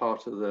first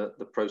part of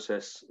the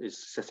process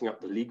is setting up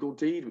the legal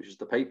deed, which is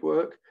the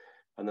paperwork.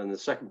 And then the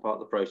second part of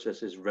the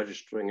process is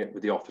registering it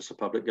with the Office of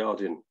Public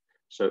Guardian.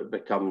 So it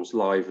becomes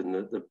live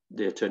and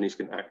the attorneys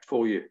can act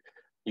for you.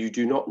 You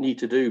do not need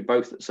to do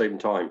both at the same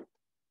time.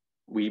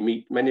 We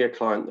meet many a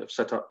client that have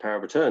set up power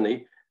of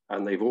attorney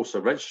and they've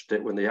also registered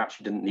it when they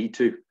actually didn't need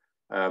to.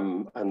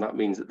 And that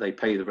means that they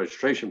pay the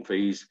registration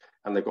fees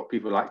and they've got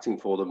people acting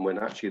for them when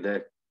actually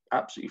they're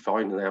absolutely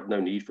fine and they have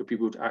no need for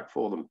people to act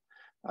for them.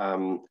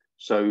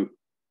 So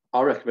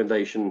our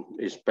recommendation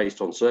is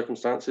based on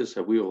circumstances.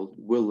 So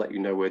we'll let you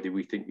know whether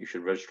we think you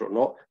should register or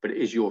not, but it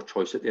is your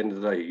choice at the end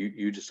of the day.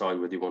 You decide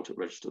whether you want it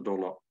registered or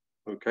not.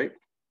 Okay.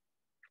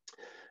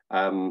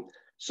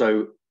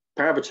 So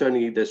power of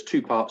attorney, there's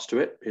 2 parts to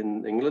it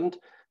in England.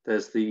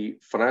 There's the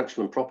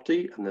financial and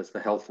property, and there's the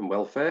health and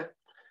welfare.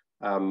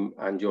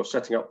 And you're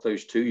setting up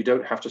those 2. You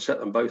don't have to set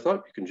them both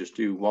up. You can just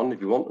do one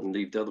if you want and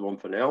leave the other one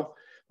for now.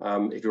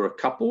 If you're a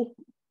couple,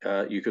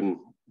 you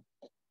can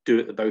do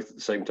it both at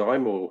the same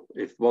time, or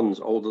if one's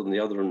older than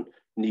the other and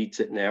needs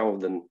it now,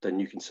 then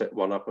you can set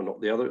one up and not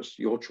the other. It's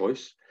your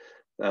choice.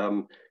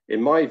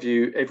 In my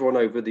view, everyone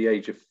over the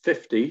age of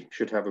 50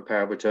 should have a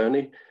power of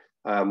attorney.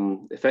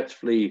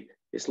 Effectively,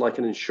 it's like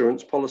an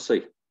insurance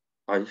policy.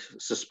 I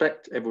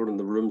suspect everyone in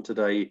the room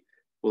today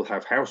will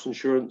have house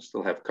insurance,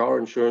 they'll have car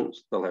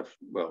insurance, they'll have,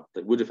 well,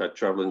 they would have had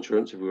travel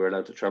insurance if we were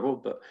allowed to travel,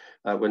 but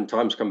when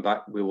times come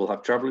back, we will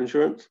have travel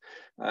insurance.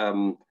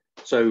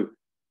 So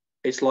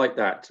it's like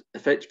that.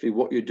 Effectively,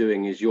 what you're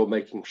doing is you're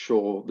making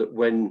sure that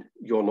when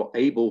you're not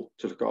able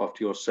to look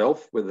after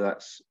yourself, whether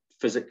that's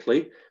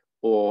physically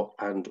or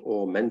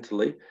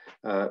mentally,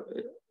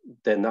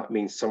 then that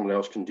means someone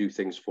else can do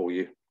things for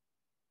you.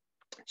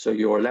 So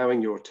you're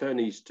allowing your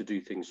attorneys to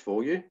do things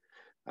for you.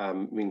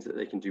 Means that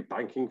they can do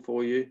banking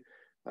for you.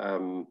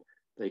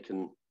 They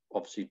can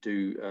obviously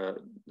do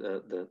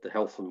the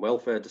health and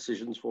welfare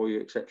decisions for you,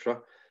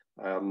 etc.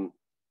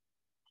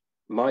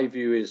 My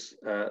view is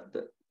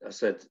that, I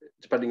said,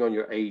 depending on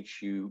your age,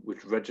 you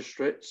would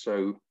register it.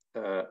 So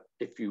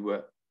if you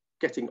were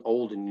getting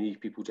old and you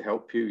need people to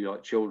help you,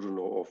 like children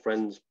or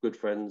friends, good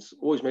friends,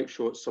 always make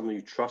sure it's someone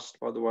you trust,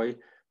 by the way,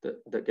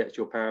 that gets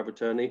your power of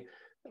attorney.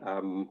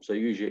 So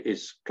usually it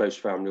is close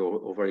family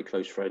or very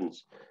close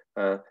friends.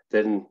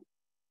 Then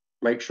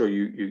make sure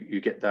you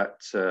get that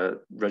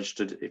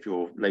registered if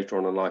you're later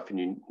on in life and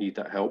you need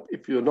that help.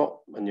 If you're not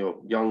and you're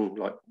young,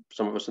 like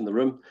some of us in the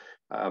room,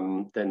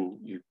 then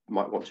you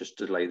might want to just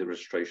delay the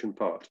registration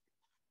part.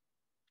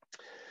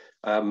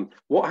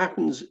 What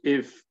happens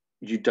if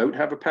you don't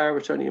have a power of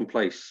attorney in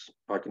place?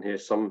 I can hear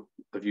some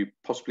of you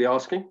possibly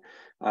asking.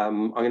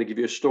 I'm going to give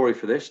you a story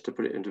for this to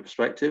put it into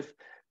perspective.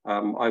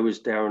 I was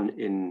down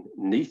in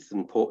Neath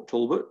and Port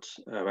Talbot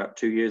about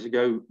 2 years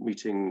ago,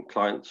 meeting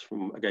clients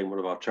from, again, one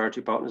of our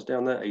charity partners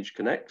down there, Age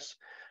Connects.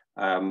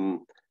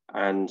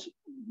 And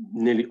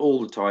nearly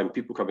all the time,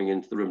 people coming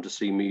into the room to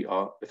see me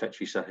are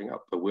effectively setting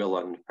up a will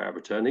and power of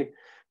attorney.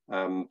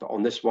 But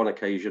on this one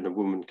occasion, a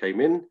woman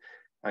came in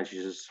and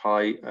she says,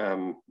 "Hi,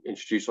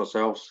 introduce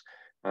ourselves."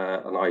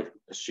 And I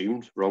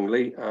assumed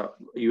wrongly, "Are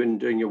you in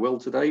doing your will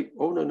today?"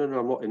 "Oh, no,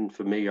 I'm not in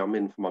for me. I'm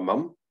in for my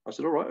mum." I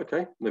said, "All right,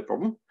 okay, no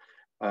problem."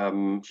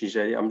 She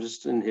said, "I'm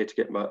just in here to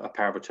get a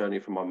power of attorney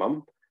for my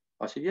mum."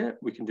 I said, "Yeah,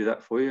 we can do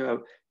that for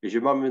you. Is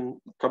your mum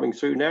coming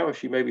through now? Is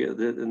she maybe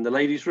in the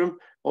ladies' room?"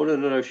 "Oh,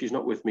 no, she's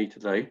not with me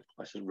today."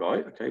 I said,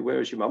 "Right, okay,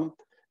 where is your mum?"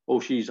 "Oh,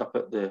 she's up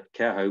at the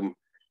care home."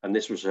 And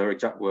this was her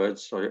exact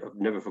words, so I've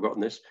never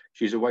forgotten this.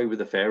 "She's away with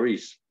the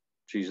fairies.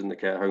 She's in the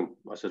care home."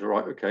 I said, "All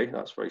right, okay,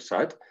 that's very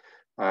sad."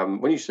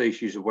 When you say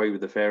she's away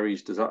with the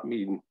fairies, does that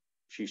mean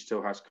she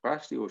still has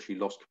capacity or she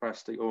lost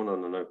capacity? "Oh,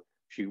 no.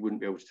 She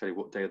wouldn't be able to tell you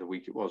what day of the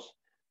week it was."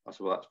 I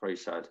said, "Well, that's very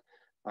sad.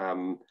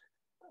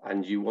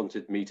 And you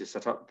wanted me to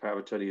set up a power of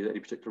attorney for any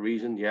particular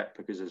reason?" "Yeah,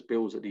 because there's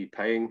bills that need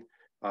paying.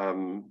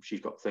 She's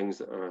got things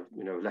that are,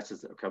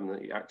 letters that are coming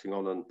that you're acting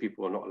on, and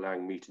people are not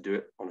allowing me to do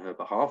it on her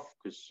behalf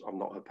because I'm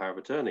not her power of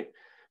attorney."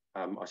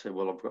 I said,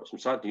 "Well, I've got some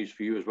sad news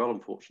for you as well,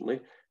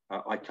 unfortunately.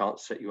 I can't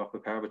set you up a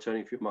power of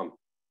attorney for your mum.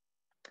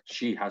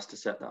 She has to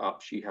set that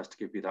up. She has to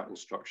give you that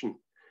instruction."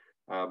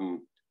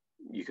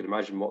 You can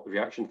imagine what the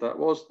reaction to that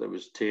was. There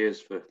was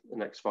tears for the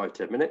next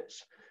 5-10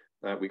 minutes.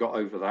 We got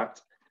over that.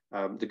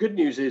 The good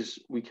news is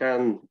we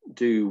can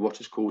do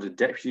what is called a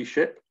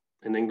deputyship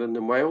in England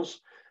and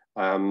Wales.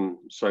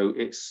 So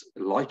it's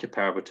like a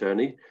power of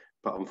attorney,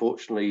 but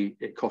unfortunately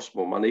it costs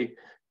more money,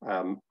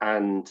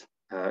 and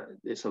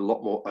it's a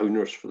lot more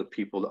onerous for the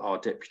people that are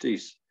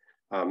deputies.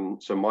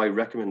 So my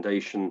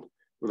recommendation,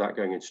 without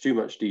going into too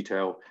much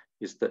detail,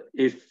 is that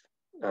if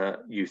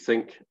you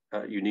think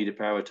you need a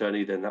power of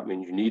attorney, then that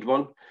means you need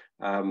one.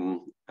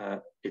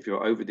 If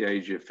you're over the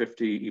age of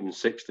 50, even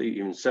 60,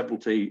 even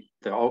 70,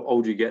 the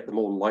older you get, the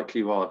more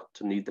likely you are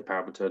to need the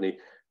power of attorney.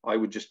 I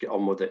would just get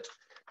on with it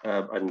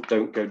and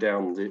don't go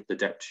down the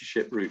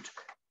deputyship route,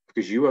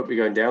 because you won't be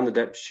going down the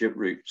deputyship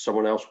route.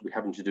 Someone else will be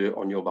having to do it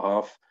on your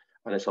behalf,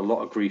 and it's a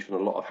lot of grief and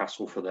a lot of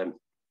hassle for them.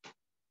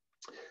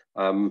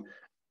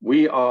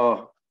 We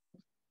are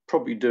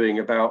probably doing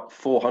about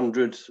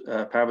 400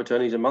 power of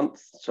attorneys a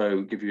month,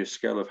 so give you a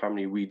scale of how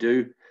many we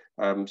do.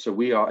 So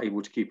we are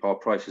able to keep our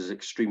prices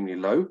extremely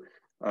low.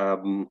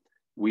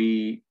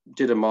 We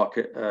did a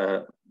market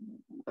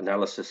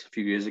analysis a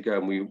few years ago,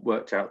 and we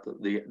worked out that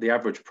the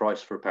average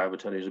price for a power of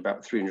attorney is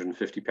about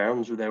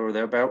 £350 or there or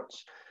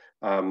thereabouts.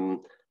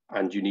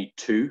 And you need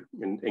two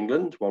in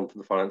England, one for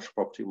the financial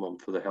property and one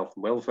for the health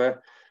and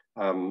welfare.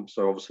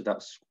 So obviously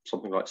that's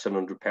something like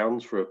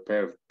 £700 for a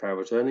pair of power of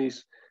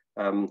attorneys.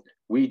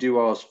 We do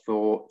ours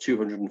for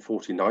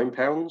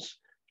 £249,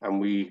 and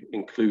we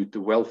include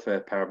the welfare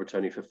power of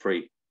attorney for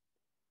free.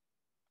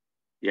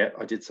 Yeah,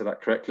 I did say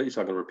that correctly, so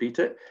I'm going to repeat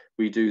it.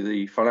 We do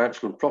the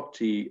financial and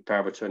property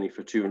power of attorney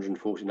for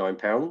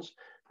 £249,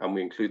 and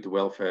we include the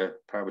welfare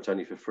power of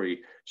attorney for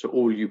free. So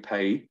all you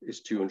pay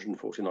is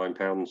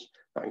 £249.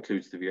 That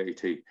includes the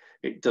VAT.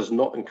 It does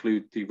not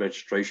include the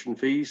registration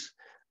fees.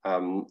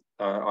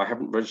 I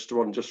haven't registered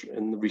one just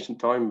in the recent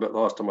time, but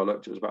last time I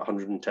looked, it was about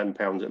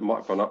 £110. It might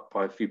have gone up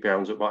by a few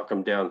pounds. It might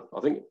come down. I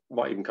think it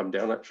might even come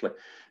down, actually.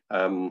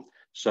 I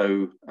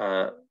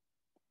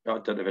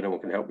don't know if anyone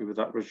can help me with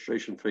that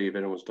registration fee, if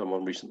anyone's done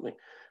one recently.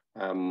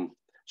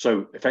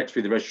 So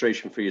effectively, the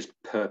registration fee is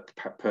per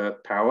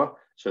power.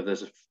 So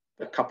there's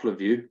a couple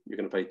of you. You're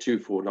going to pay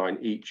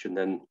 £249 each, and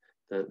then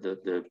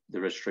the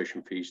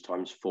registration fees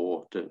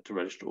 ×4 to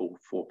register all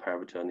 4 power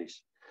of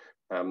attorneys.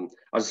 As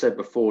I said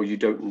before, you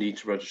don't need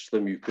to register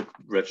them. You could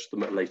register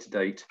them at a later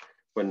date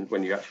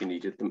when you actually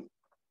needed them.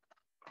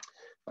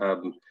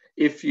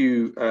 If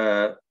you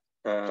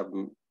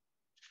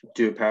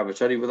do a power of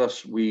attorney with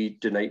us, we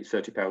donate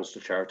 £30 to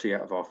charity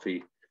out of our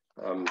fee.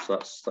 So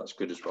that's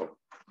good as well.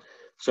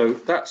 So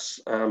that's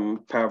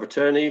power of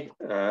attorney.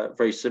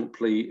 Very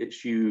simply,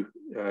 it's you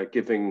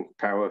giving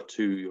power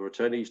to your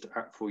attorneys to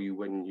act for you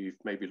when you've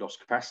maybe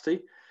lost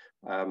capacity.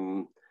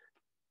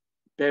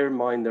 Bear in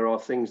mind, there are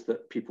things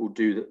that people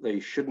do that they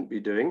shouldn't be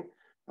doing.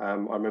 I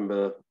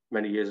remember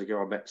many years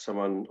ago, I met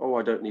someone, oh,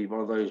 I don't need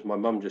one of those. My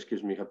mum just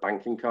gives me her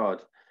banking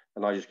card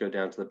and I just go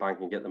down to the bank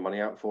and get the money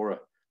out for her.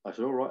 I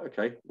said, all right,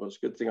 okay. Well, it's a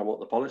good thing I want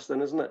the policy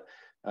then, isn't it?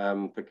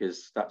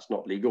 Because that's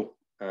not legal.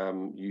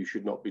 You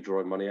should not be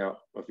drawing money out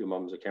of your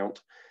mum's account,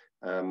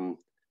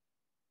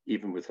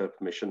 even with her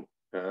permission.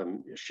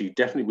 She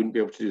definitely wouldn't be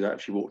able to do that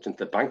if she walked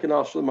into the bank and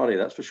asked for the money,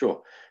 that's for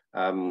sure.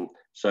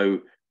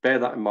 So bear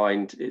that in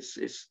mind.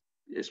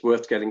 It's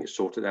worth getting it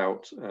sorted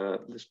out.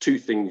 There's 2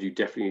 things you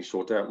definitely need to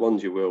sort out.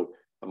 One's your will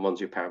and one's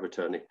your power of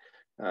attorney.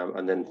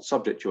 And then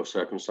subject to your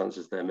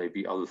circumstances, there may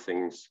be other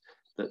things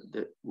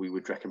that we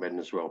would recommend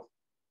as well.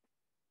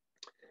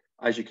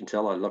 As you can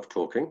tell, I love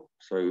talking,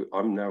 so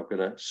I'm now going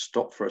to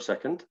stop for a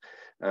second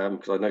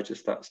because I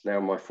noticed that's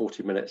now my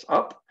 40 minutes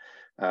up.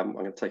 I'm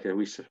going to take a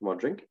wee sip of my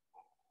drink.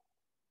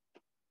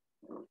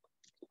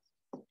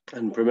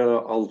 And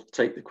Pramila, I'll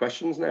take the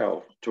questions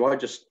now. Do I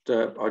just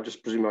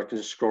presume I can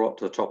just scroll up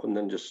to the top and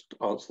then just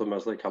answer them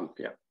as they come?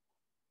 Yeah.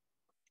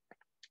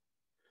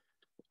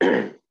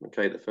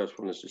 Okay, the first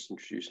one is just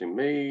introducing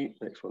me.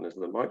 Next one is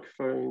the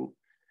microphone.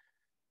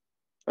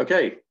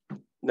 Okay.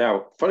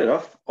 Now, funny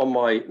enough, on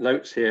my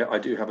notes here, I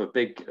do have a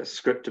big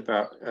script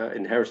about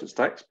inheritance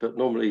tax, but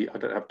normally I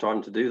don't have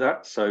time to do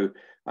that. So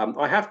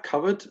I have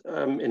covered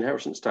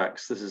inheritance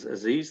tax. This is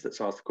Aziz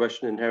that's asked the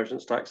question,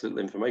 inheritance tax, little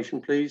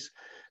information, please.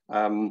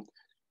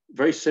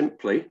 Very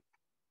simply,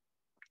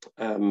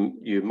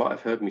 you might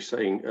have heard me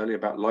saying earlier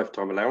about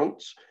lifetime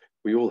allowance.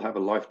 We all have a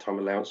lifetime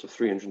allowance of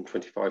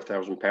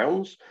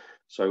 £325,000.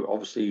 So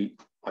obviously,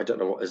 I don't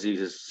know what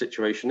Aziz's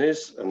situation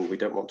is, and we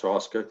don't want to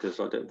ask her because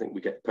I don't think we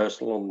get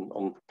personal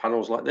on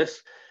panels like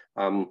this.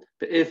 But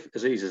if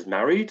Aziz is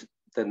married,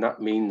 then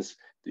that means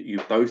that you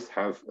both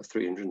have a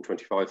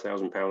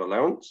 £325,000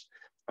 allowance.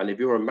 And if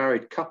you're a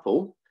married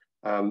couple,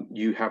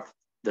 you have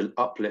the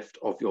uplift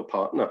of your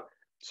partner.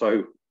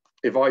 So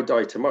if I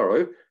die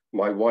tomorrow,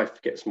 my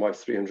wife gets my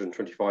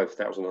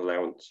 £325,000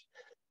 allowance.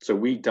 So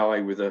we both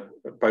die with a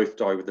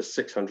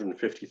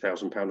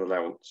 £650,000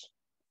 allowance.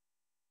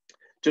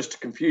 Just to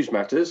confuse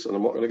matters, and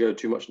I'm not going to go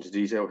too much into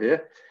detail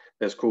here,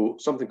 there's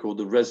something called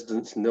the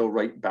residence nil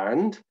rate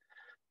band,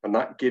 and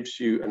that gives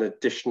you an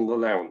additional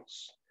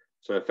allowance.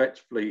 So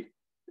effectively,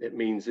 it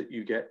means that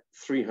you get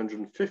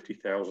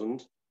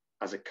 £350,000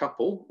 as a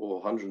couple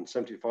or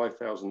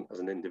 £175,000 as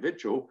an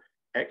individual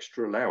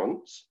extra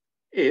allowance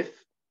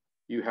if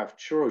you have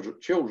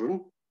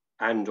children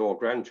and or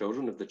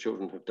grandchildren if the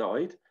children have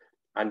died,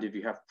 and if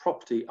you have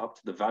property up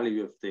to the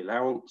value of the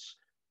allowance,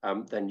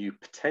 then you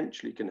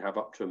potentially can have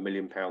up to £1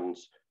 million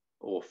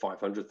or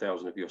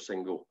 500,000 of your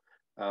single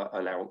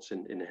allowance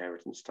in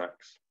inheritance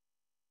tax.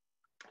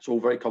 It's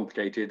all very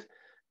complicated.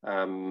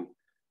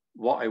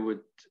 What I would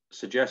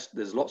suggest,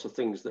 there's lots of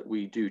things that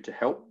we do to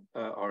help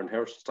our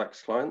inheritance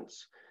tax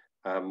clients,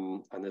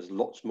 and there's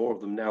lots more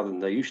of them now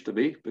than there used to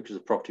be because the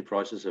property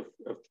prices have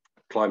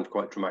climbed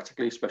quite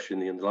dramatically,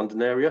 especially in the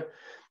London area.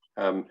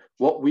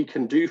 What we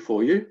can do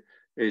for you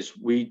is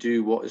we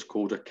do what is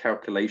called a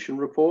calculation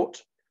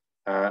report.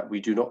 We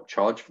do not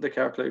charge for the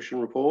calculation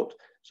report.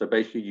 So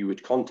basically you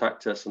would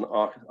contact us and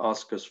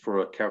ask us for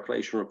a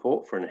calculation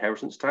report for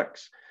inheritance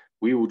tax.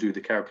 We will do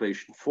the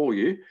calculation for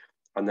you.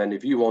 And then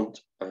if you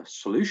want a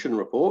solution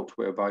report,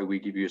 whereby we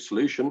give you a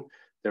solution,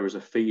 there is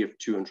a fee of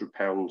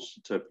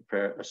 £200 to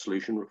prepare a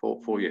solution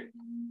report for you.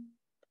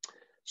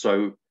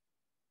 So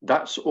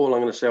that's all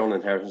I'm going to say on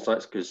inheritance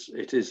tax, because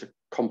it is a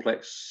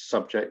complex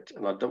subject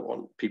and I don't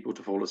want people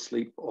to fall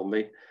asleep on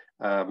me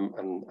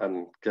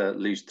and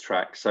lose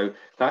track. So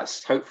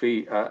that's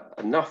hopefully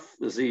enough,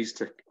 Aziz,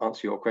 to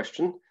answer your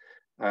question.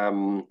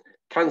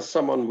 Can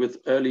someone with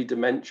early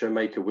dementia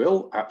make a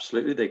will?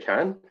 Absolutely, they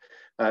can.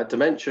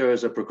 Dementia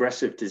is a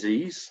progressive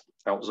disease.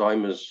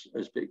 Alzheimer's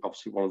is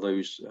obviously one of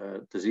those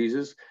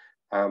diseases.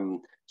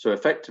 So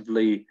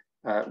effectively,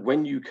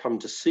 when you come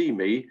to see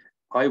me,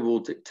 I will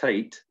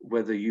dictate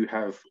whether you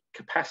have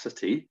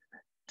capacity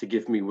to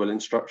give me will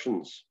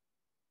instructions.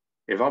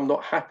 If I'm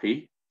not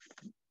happy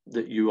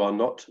that you are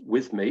not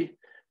with me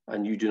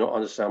and you do not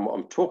understand what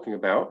I'm talking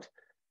about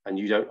and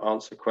you don't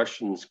answer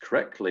questions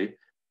correctly,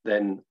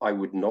 then I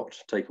would not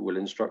take a will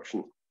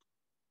instruction.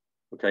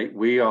 Okay,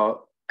 we are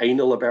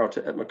anal about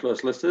it at McClure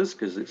Solicitors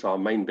because it's our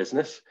main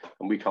business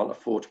and we can't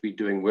afford to be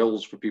doing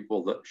wills for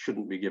people that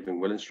shouldn't be giving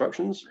will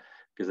instructions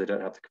because they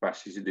don't have the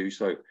capacity to do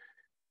so.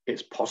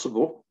 It's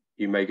possible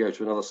you may go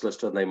to another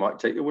solicitor and they might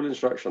take the will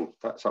instruction.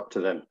 That's up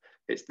to them.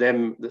 It's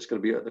them that's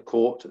going to be at the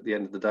court at the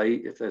end of the day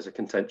if there's a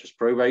contentious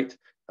probate,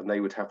 and they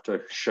would have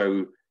to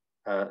show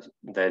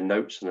their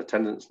notes and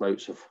attendance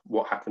notes of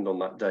what happened on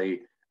that day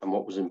and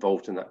what was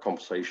involved in that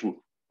conversation.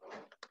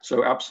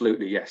 So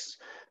absolutely, yes.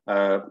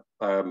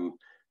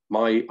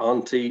 My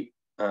auntie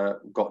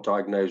got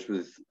diagnosed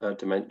with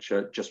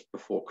dementia just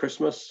before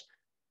Christmas,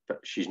 but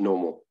she's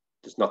normal.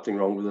 There's nothing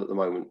wrong with it at the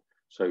moment.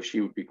 So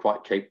she would be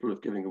quite capable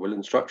of giving a will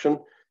instruction.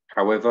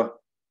 However,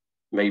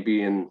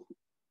 maybe in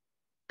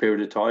a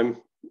period of time,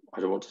 I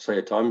don't want to say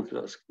a time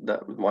because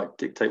that might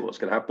dictate what's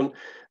going to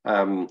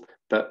happen.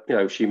 But you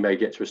know, she may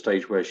get to a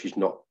stage where she's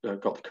not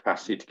got the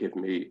capacity to give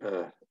me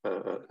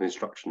an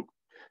instruction.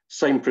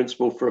 Same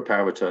principle for a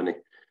power of attorney.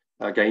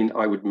 Again,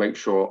 I would make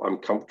sure I'm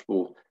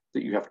comfortable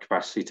that you have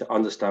capacity to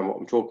understand what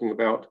I'm talking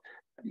about.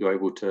 You're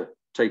able to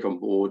take on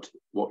board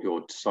what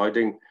you're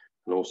deciding,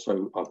 and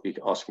also I'll be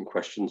asking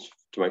questions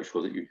to make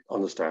sure that you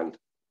understand.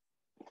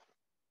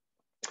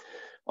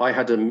 I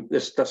had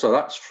so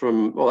that's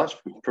from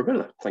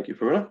Pramila. Thank you,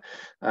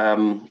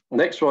 Pramila.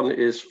 Next one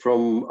is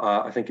from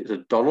I think it's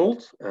a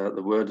Donald.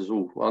 The word is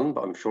all one,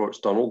 but I'm sure it's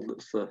Donald.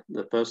 That's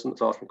the person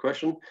that's asking the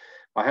question.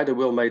 I had a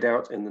will made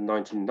out in the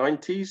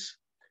 1990s.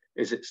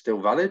 Is it still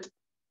valid?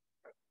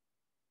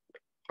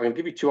 I'm going to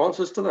give you two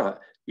answers to that.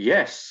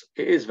 Yes,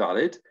 it is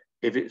valid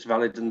if it's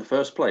valid in the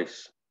first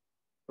place.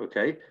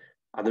 Okay.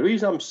 And the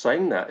reason I'm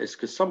saying that is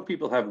because some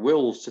people have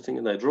wills sitting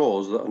in their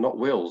drawers that are not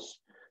wills.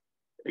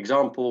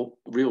 Example,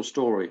 real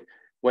story.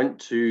 Went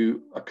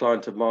to a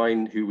client of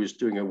mine who was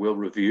doing a will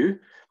review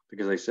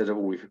because they said, oh,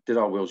 we did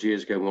our wills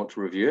years ago, we want to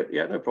review it.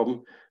 Yeah, no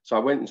problem. So I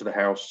went into the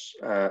house,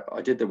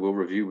 I did the will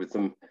review with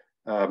them,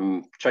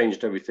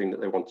 changed everything that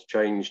they wanted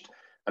changed.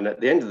 And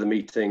at the end of the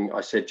meeting, I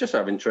said, just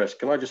out of interest,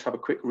 can I just have a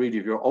quick read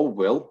of your old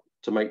will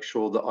to make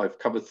sure that I've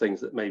covered things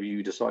that maybe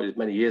you decided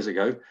many years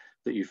ago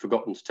that you've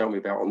forgotten to tell me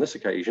about on this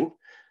occasion?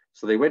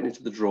 So they went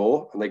into the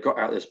drawer and they got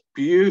out this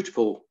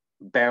beautiful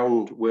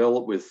bound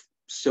will with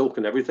silk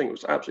and everything. It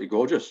was absolutely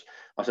gorgeous.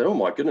 I said, oh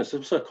my goodness,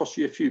 this will cost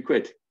you a few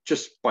quid.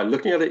 Just by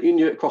looking at it, you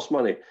knew it cost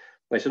money.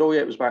 They said, oh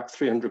yeah, it was about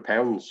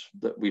 £300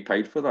 that we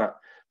paid for that.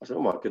 I said,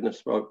 oh my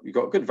goodness, well, you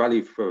got good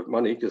value for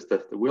money because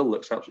the will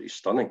looks absolutely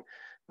stunning.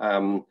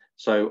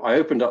 So I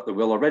opened up the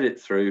will, I read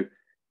it through,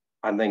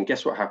 and then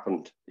guess what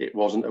happened? It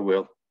wasn't a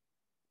will.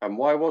 And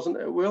why wasn't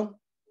it a will?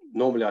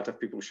 Normally I'd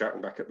have people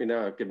shouting back at me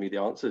now, give me the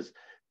answers.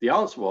 The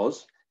answer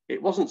was,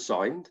 it wasn't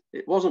signed,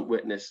 it wasn't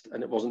witnessed,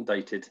 and it wasn't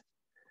dated.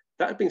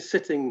 That had been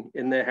sitting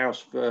in their house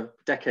for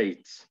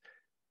decades.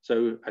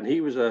 So, and he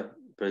was I'm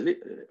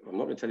not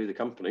going to tell you the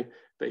company,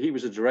 but he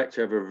was a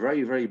director of a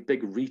very, very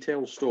big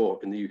retail store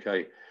in the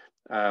UK.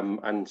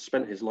 And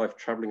spent his life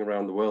traveling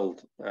around the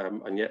world,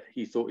 and yet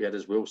he thought he had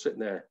his will sitting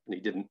there, and he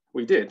didn't.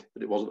 We did,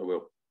 but it wasn't a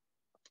will.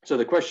 So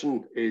the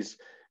question is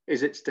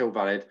it still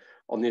valid?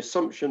 On the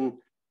assumption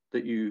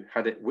that you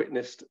had it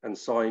witnessed and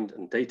signed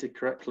and dated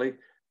correctly,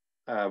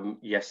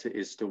 yes, it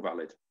is still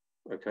valid.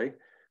 Okay.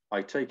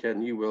 I take a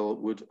new will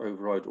would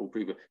override all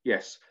previous.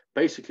 Yes,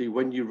 basically,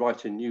 when you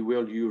write a new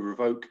will, you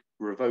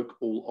revoke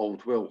all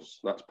old wills.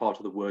 That's part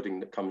of the wording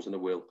that comes in a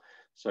will.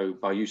 So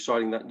by you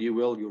signing that new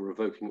will, you're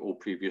revoking all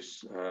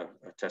previous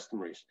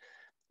testimonies.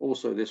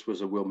 Also, this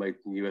was a will made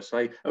in the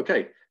USA.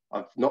 Okay,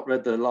 I've not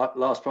read the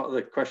last part of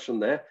the question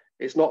there.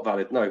 It's not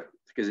valid, no,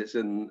 because it's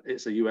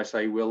a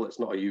USA will, it's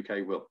not a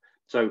UK will.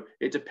 So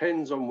it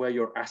depends on where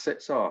your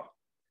assets are.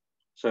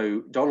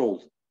 So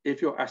Donald,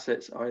 if your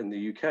assets are in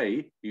the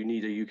UK, you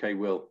need a UK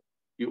will.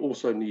 You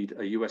also need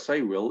a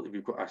USA will if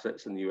you've got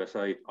assets in the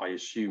USA, I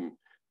assume.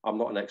 I'm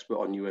not an expert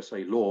on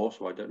USA law,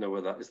 so I don't know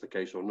whether that is the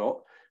case or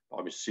not.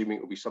 I'm assuming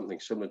it will be something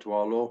similar to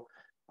our law.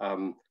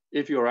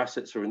 If your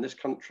assets are in this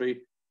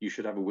country, you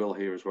should have a will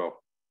here as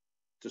well,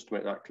 just to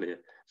make that clear.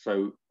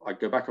 So I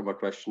go back on my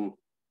question,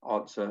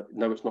 answer,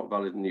 no, it's not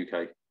valid in the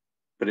UK,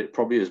 but it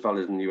probably is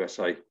valid in the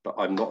USA, but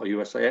I'm not a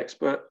USA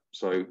expert,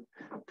 so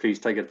please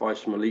take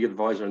advice from a legal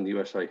advisor in the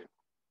USA.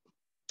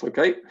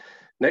 Okay,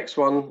 next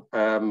one.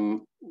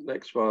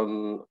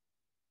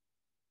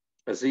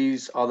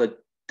 Aziz, are there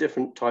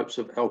different types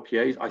of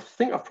LPAs? I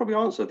think I've probably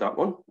answered that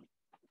one.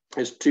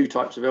 There's two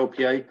types of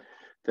LPA.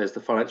 There's the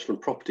financial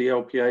and property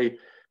LPA.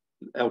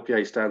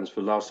 LPA stands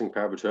for lasting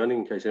power of attorney,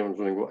 in case anyone's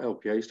wondering what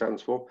LPA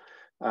stands for.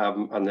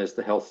 And there's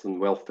the health and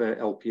welfare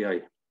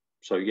LPA.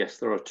 So yes,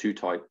 there are two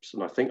types,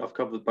 and I think I've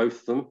covered both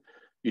of them.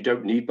 You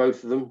don't need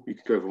both of them. You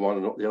can go for one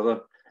and not the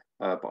other,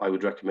 but I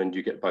would recommend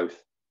you get both,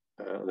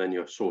 and then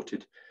you're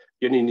sorted.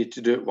 You only need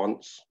to do it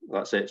once.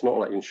 That's it. It's not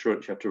like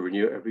insurance. You have to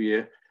renew it every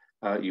year.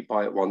 You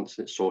buy it once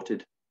and it's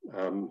sorted.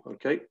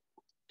 Okay,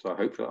 so I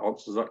hope that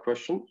answers that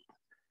question.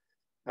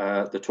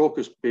 The talk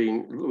has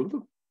been,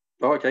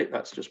 oh, okay,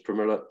 that's just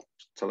Pramila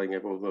telling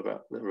everyone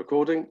about the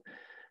recording.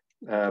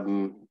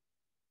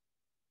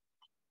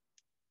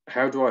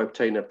 How do I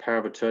obtain a power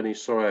of attorney?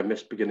 Sorry, I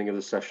missed the beginning of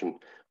the session.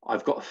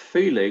 I've got a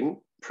feeling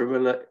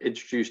Pramila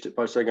introduced it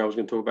by saying I was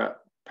going to talk about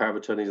power of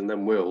attorneys and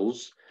then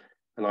wills,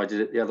 and I did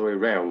it the other way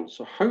around.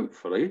 So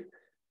hopefully,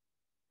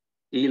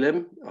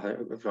 Elim, I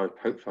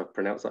hope I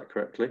pronounced that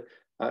correctly,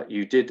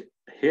 you did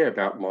hear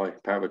about my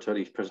power of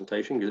attorney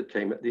presentation because it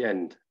came at the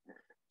end.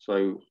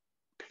 So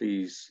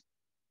please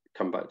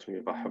come back to me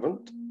if I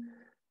haven't.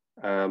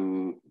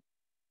 Anne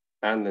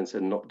then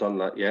said, not done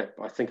that yet,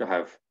 but I think I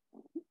have.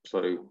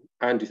 So,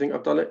 Anne, do you think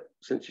I've done it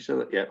since you said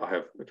that? Yeah, I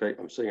have. Okay,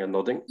 I'm seeing her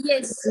nodding.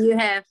 Yes, you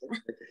have.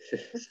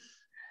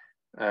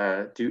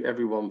 Do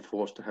everyone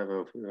forced to have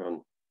LPA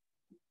on?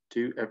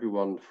 Do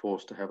everyone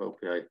forced to have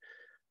LPA?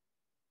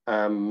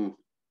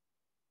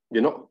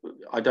 You're not,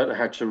 I don't know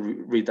how to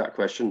read that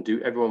question.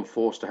 Do everyone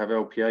forced to have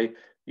LPA?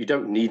 You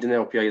don't need an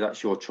LPA,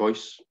 that's your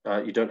choice.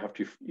 You don't have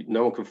to,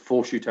 no one can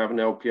force you to have an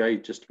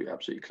LPA, just to be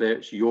absolutely clear.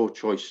 It's your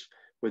choice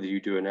whether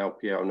you do an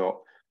LPA or not.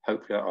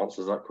 Hopefully that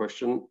answers that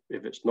question.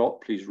 If it's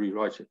not, please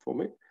rewrite it for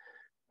me.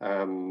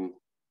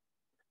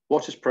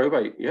 What is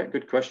probate? Yeah,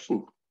 good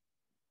question.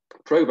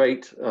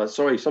 Probate,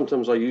 sorry,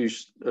 sometimes I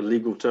use a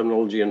legal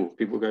terminology and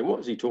people go,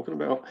 what is he talking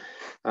about?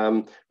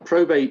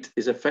 Probate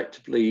is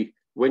effectively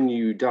when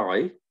you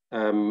die,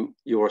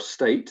 your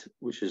estate,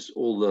 which is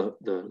all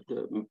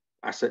the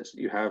assets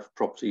that you have,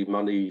 property,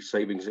 money,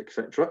 savings,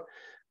 etc.,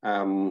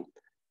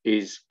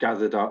 is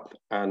gathered up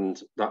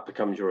and that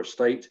becomes your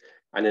estate.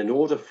 And in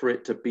order for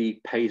it to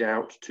be paid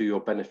out to your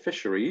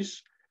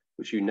beneficiaries,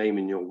 which you name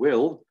in your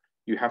will,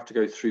 you have to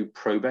go through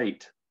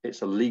probate.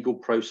 It's a legal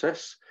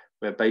process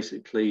where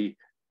basically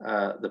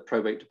the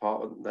probate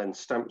department then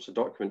stamps a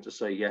document to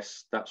say,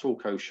 yes, that's all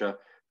kosher,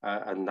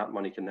 and that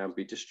money can now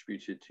be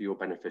distributed to your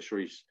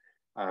beneficiaries.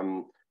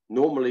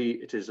 Normally,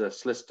 it is a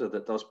solicitor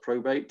that does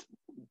probate.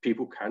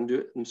 People can do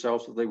it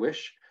themselves if they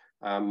wish.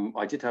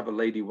 I did have a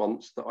lady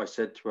once that I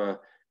said to her,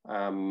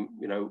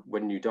 you know,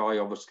 when you die,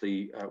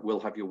 obviously, we'll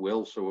have your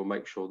will, so we'll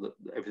make sure that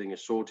everything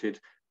is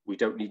sorted. We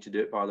don't need to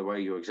do it, by the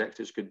way. Your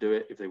executors could do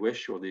it if they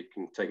wish, or they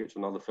can take it to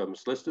another firm of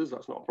solicitors.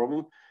 That's not a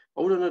problem.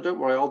 Oh, no, don't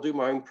worry. I'll do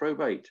my own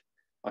probate.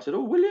 I said,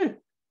 oh, will you?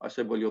 I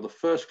said, well, you're the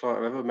first client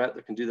I've ever met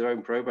that can do their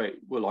own probate.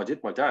 Well, I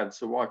did my dad's,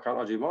 so why can't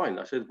I do mine?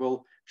 I said,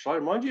 well, shall I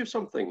remind you of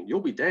something? You'll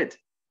be dead.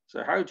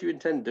 So how do you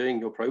intend doing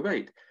your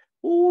probate?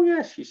 Oh,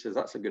 yes, she says,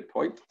 that's a good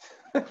point.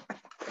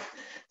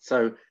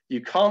 So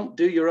you can't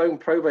do your own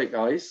probate,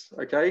 guys,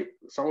 okay?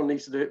 Someone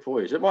needs to do it for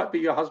you. So it might be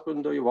your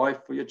husband or your wife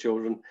or your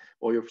children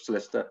or your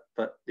solicitor,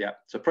 but yeah.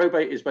 So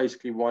probate is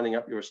basically winding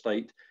up your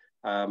estate,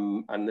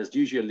 and there's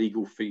usually a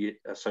legal fee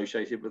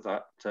associated with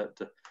that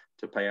to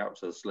pay out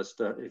to the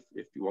solicitor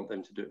if you want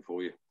them to do it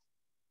for you.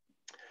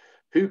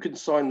 Who can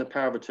sign the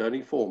power of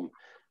attorney form?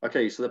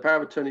 Okay, so the power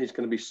of attorney is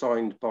going to be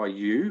signed by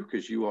you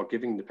because you are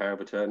giving the power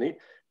of attorney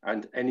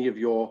and any of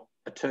your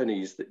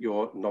attorneys that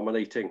you're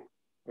nominating,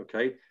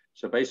 okay?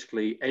 So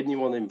basically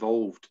anyone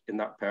involved in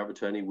that power of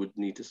attorney would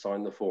need to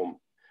sign the form,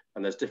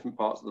 and there's different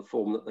parts of the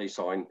form that they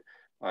sign,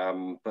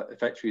 but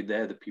effectively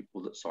they're the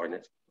people that sign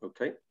it,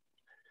 okay?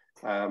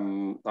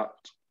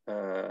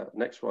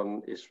 Next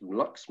one is from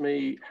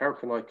Luxme. How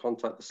can I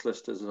contact the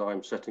solicitors as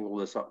I'm setting all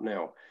this up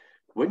now?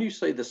 When you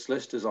say the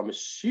solicitors, I'm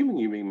assuming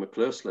you mean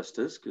McClure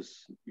Solicitors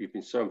because you've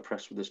been so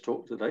impressed with this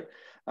talk today.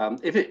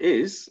 If it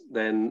is,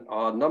 then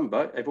our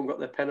number, everyone got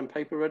their pen and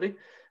paper ready?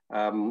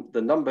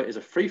 The number is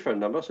a free phone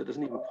number, so it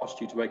doesn't even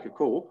cost you to make a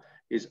call,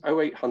 is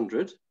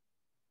 0800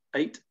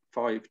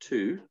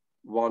 852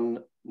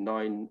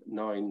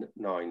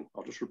 1999.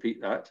 I'll just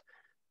repeat that,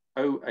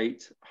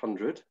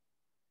 0800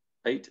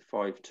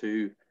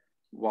 852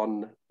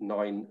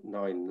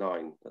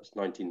 1999. That's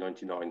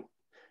 1999.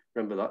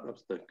 Remember that,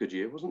 that's the good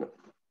year, wasn't it?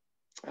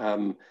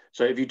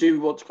 So if you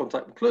do want to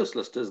contact McClure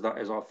Solicitors, that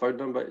is our phone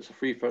number. It's a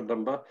free phone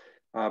number.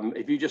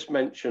 If you just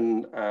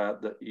mention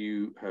that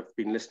you have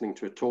been listening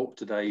to a talk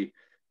today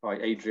by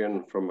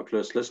Adrian from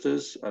McClure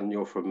Solicitors, and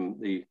you're from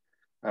the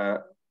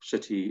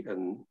City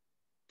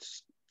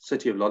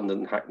of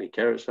London Hackney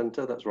Care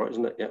Centre, that's right,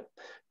 isn't it? Yeah.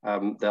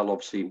 They'll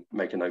obviously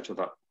make a note of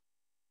that.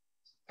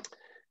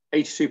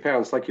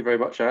 £82, thank you very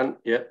much, Anne.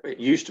 Yeah, it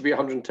used to be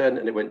 110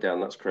 and it went down,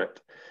 that's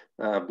correct.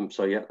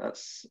 So yeah,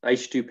 that's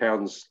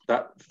 £82.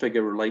 That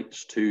figure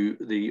relates to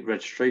the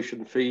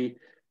registration fee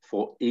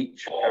for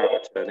each power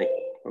of attorney,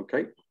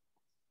 okay?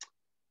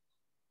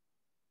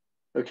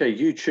 Okay,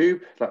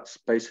 YouTube, that's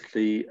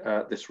basically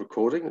this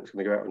recording. It's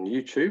going to go out on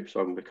YouTube, so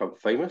I'm going to become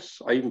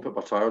famous. I even put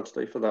my tie on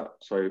today for that,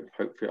 so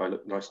hopefully I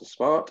look nice and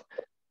smart.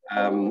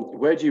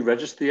 Where do you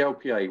register the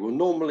LPA? Well,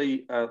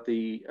 normally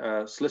the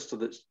solicitor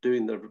that's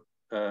doing the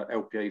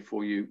LPA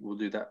for you will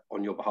do that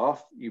on your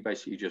behalf. You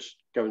basically just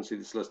go and see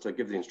the solicitor,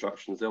 give the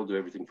instructions, they'll do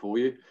everything for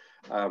you.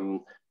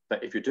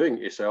 But if you're doing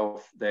it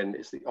yourself, then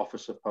it's the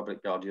Office of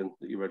Public Guardian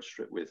that you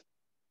register it with,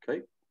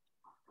 okay?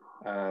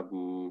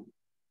 And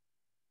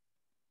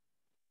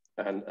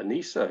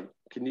Anissa,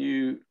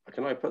 can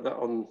I put that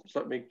on,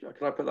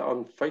 can I put that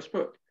on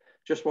Facebook?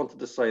 Just wanted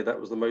to say that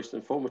was the most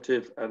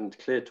informative and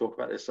clear talk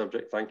about this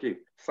subject. Thank you.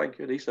 Thank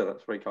you, Anissa.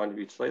 That's very kind of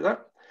you to say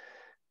that.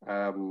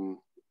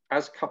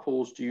 As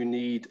couples, do you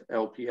need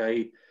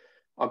LPA?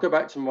 I'll go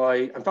back to in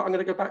fact, I'm going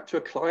to go back to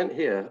a client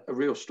here, a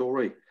real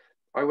story.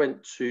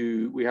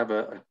 We have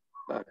a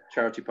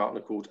charity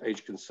partner called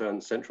Age Concern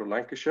Central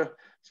Lancashire.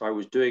 So I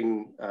was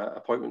doing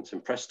appointments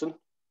in Preston,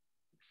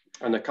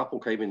 and a couple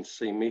came in to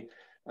see me.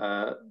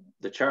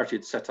 The charity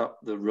had set up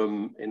the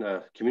room in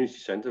a community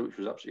centre, which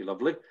was absolutely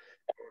lovely.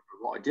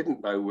 What I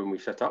didn't know when we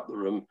set up the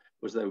room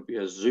was there would be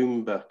a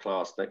Zumba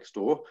class next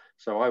door.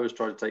 So I was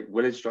trying to take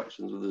will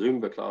instructions with the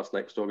Zumba class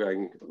next door,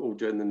 going all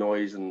doing the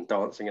noise and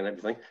dancing and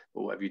everything,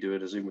 or whatever you do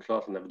at a Zumba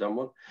class. I've never done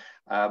one.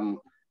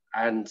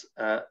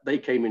 They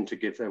came in to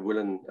give their will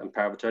and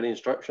power of attorney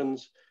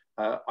instructions.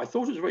 I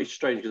thought it was very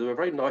strange because they were a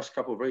very nice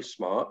couple, very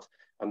smart,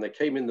 and they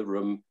came in the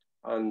room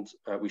and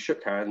we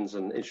shook hands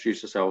and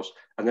introduced ourselves.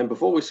 And then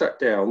before we sat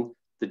down,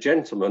 the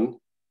gentleman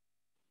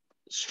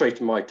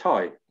straightened my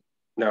tie.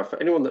 Now,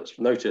 for anyone that's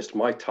noticed,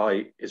 my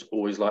tie is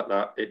always like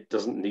that. It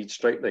doesn't need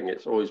straightening.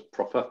 It's always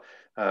proper.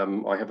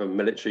 I have a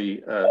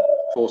military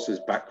forces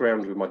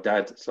background with my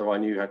dad, so I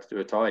knew how to do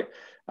a tie.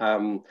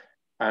 And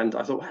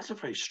I thought, well, that's a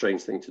very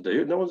strange thing to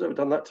do. No one's ever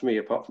done that to me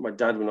apart from my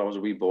dad when I was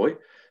a wee boy.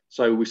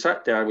 So we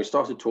sat down, we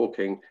started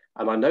talking,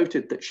 and I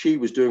noted that she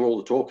was doing all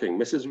the talking.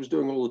 Mrs. was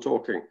doing all the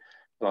talking.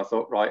 And I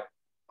thought, right,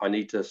 I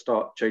need to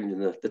start changing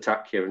the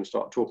tack here and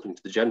start talking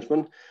to the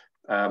gentleman.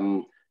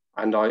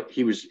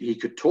 He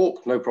could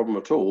talk, no problem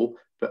at all.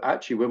 But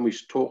actually, when we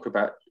spoke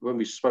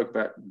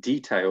about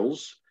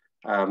details,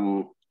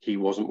 he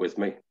wasn't with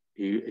me.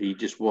 He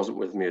just wasn't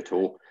with me at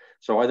all.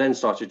 So I then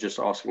started just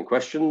asking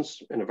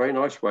questions in a very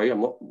nice way.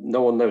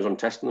 No one knows I'm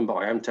testing them, but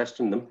I am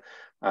testing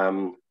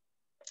them.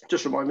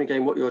 Just remind me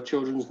again what your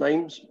children's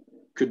names.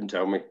 Couldn't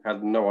tell me.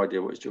 Had no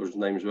idea what his children's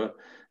names were.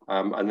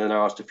 And then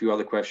I asked a few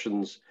other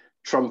questions.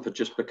 Trump had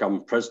just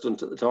become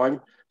president at the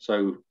time,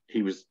 so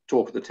he was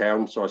talk of the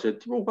town. So I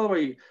said, "Oh, by the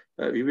way,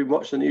 have you been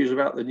watching the news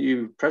about the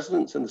new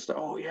presidents and the stuff?"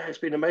 "Oh yeah, it's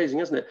been amazing,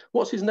 isn't it?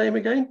 What's his name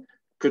again?"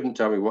 Couldn't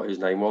tell me what his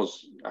name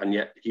was, and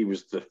yet he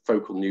was the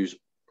focal news,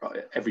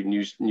 every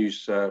news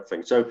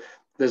thing. So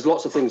there's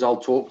lots of things I'll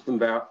talk to them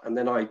about, and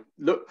then I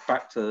looked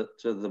back to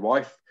the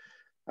wife,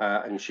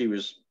 and she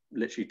was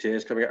literally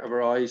tears coming out of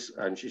her eyes,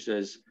 and she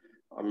says,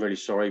 "I'm really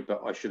sorry,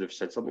 but I should have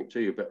said something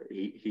to you, but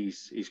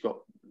he's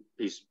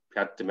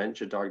had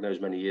dementia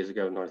diagnosed many years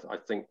ago, and I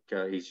think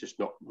he's just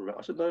not."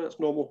 I said, "No, that's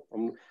normal.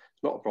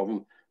 It's not a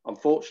problem.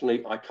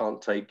 Unfortunately, I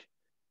can't take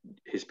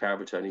his power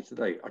of attorney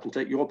today. I can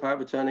take your power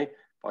of attorney,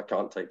 but I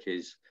can't take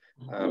his."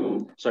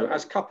 So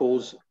as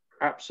couples,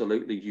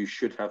 absolutely, you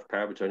should have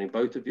power of attorney,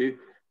 both of you.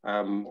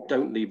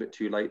 Don't leave it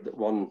too late that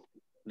one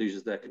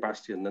loses their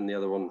capacity and then the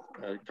other one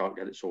can't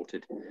get it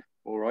sorted.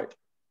 All right.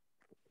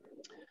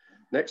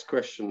 Next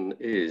question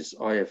is,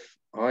 I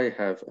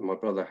have, and my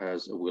brother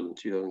has a will in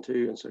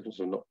 2002, and circumstances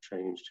have not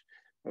changed.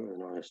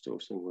 And I are still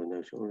single with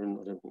no children.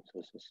 I don't think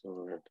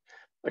so.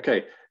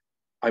 Okay,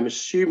 I'm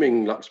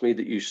assuming, Lakshmi,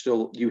 that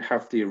you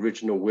have the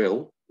original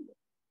will.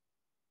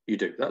 You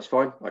do. That's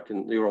fine.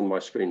 You're on my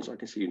screen, so I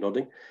can see you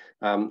nodding.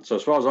 So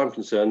as far as I'm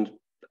concerned,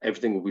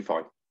 everything will be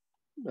fine.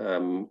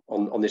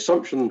 On the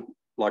assumption,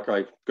 like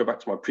I go back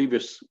to my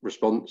previous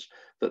response,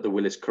 that the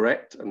will is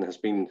correct and has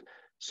been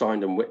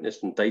signed and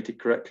witnessed and dated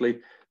correctly,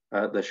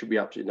 there should be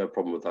absolutely no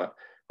problem with that.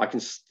 I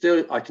can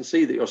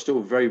see that you're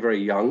still very, very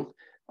young.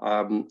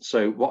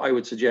 So what I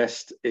would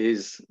suggest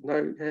is,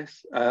 my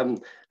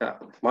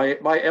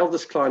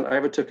eldest client I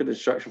ever took an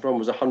instruction from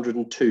was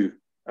 102,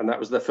 and that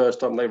was the first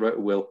time they wrote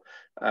a will.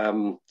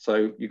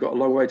 So you've got a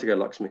long way to go,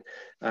 Lakshmi.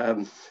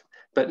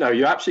 But no,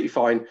 you're absolutely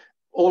fine.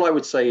 All I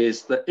would say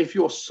is that if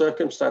your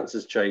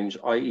circumstances change,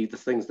 i.e. the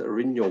things that are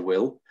in your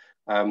will,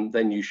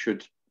 then you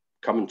should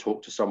come and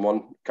talk to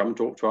someone, come and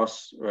talk to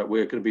us.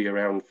 We're going to be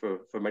around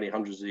for many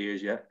hundreds of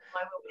years yet.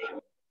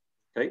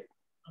 Okay.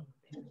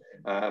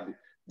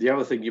 The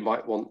other thing you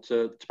might want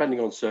to, depending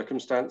on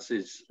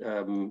circumstances,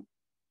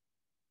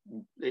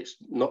 it's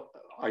not,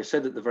 I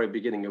said at the very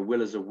beginning, a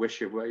will is a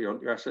wish of where you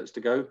want your assets to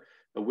go.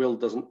 A will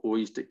doesn't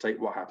always dictate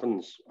what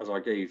happens, as I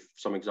gave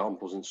some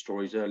examples and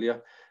stories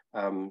earlier.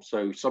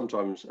 So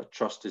sometimes a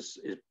trust is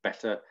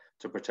better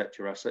to protect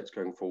your assets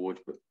going forward,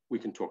 but we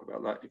can talk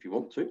about that if you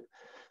want to.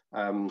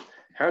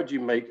 How do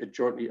you make a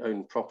jointly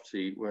owned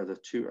property where the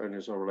two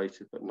owners are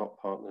related but not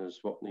partners?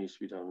 What needs to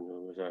be done?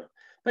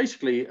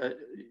 Basically,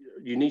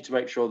 you need to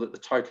make sure that the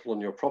title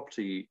on your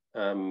property,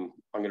 I'm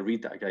going to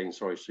read that again,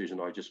 sorry Susan,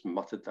 I just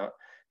muttered that.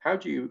 How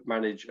do you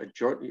manage a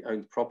jointly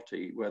owned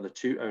property where the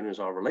two owners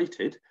are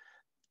related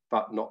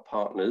but not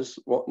partners?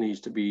 What needs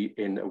to be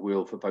in a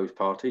will for both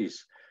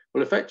parties?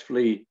 Well,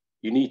 effectively,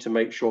 you need to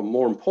make sure,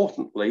 more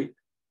importantly,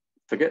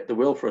 forget the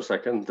will for a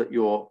second, that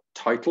your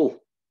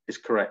title is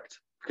correct,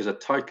 because a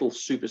title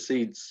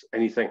supersedes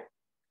anything.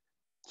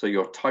 So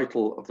your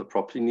title of the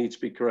property needs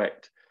to be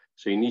correct.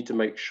 So you need to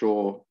make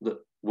sure that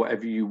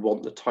whatever you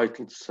want the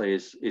title to say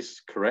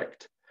is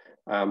correct.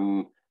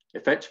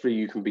 Effectively,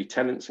 you can be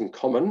tenants in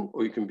common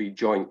or you can be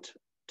joint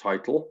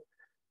title.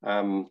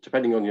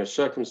 Depending on your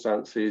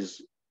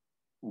circumstances,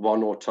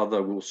 one or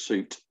t'other will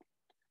suit.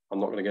 I'm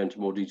not going to go into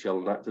more detail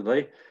on that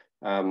today.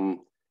 And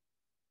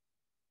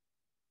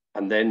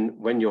then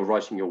when you're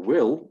writing your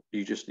will,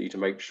 you just need to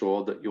make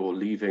sure that you're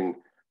leaving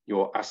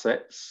your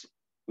assets.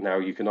 Now,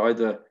 you can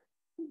either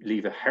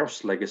leave a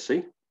house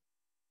legacy.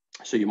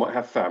 So you might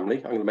have family.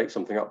 I'm going to make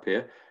something up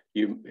here.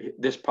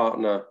 This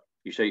partner,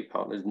 you say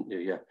partner, didn't you?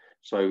 Yeah.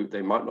 So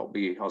they might not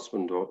be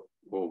husband or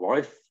or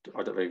wife,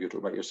 I don't know if you're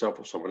talking about yourself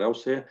or someone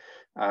else here,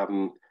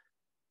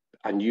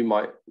 and you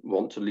might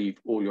want to leave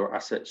all your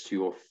assets to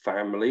your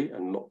family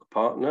and not the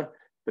partner,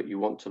 but you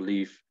want to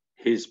leave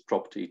his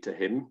property to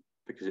him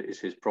because it is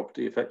his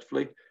property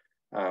effectively.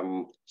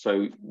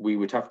 So we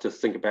would have to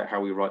think about how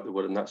we write the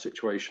will in that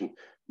situation.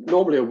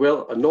 Normally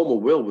a normal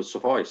will would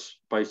suffice,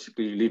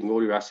 basically leaving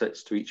all your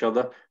assets to each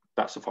other.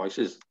 That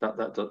suffices,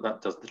 that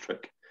does the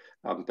trick.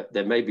 But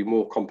there may be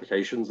more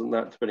complications than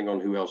that depending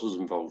on who else is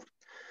involved.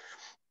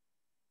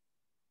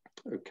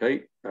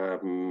 Okay,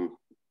 oh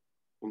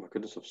my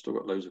goodness, I've still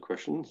got loads of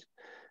questions.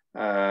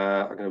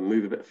 I'm going to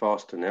move a bit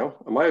faster now.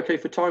 Am I okay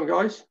for time,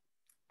 guys?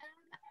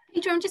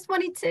 Adrian, just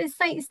wanted to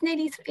say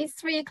it's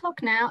 3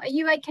 o'clock now. Are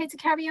you okay to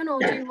carry on, or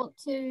do you want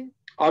to?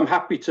 I'm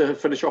happy to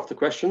finish off the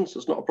questions.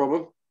 It's not a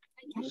problem.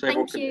 Okay, so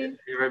thank you.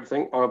 Hear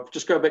everything. I'll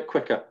just go a bit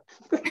quicker.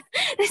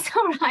 That's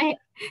all right.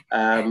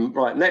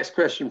 Right, next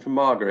question from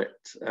Margaret.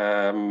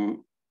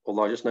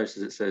 Although I just noticed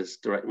it says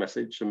direct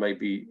message, and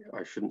maybe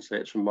I shouldn't say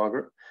it's from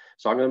Margaret.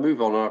 So I'm going to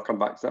move on, and I'll come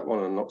back to that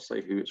one and not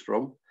say who it's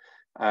from.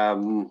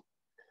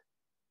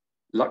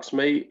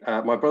 Luxme,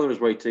 my brother is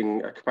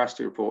waiting a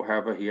capacity report.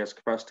 However, he has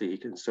capacity. He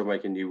can still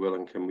make a new will,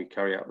 and can we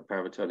carry out the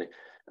power of attorney?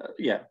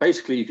 Yeah,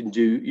 basically you can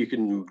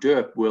do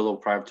a will or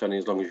power of attorney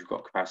as long as you've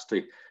got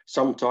capacity.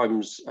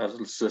 Sometimes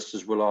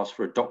solicitors will ask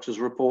for a doctor's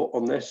report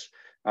on this,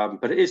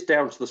 but it is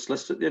down to the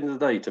solicitor at the end of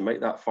the day to make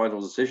that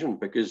final decision,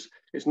 because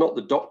it's not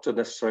the doctor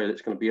necessarily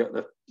that's going to be at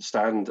the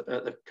stand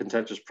at the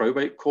contentious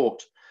probate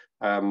court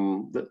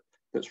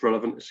that's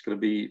relevant. It's going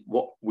to be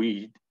what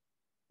we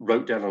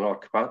wrote down on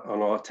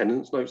our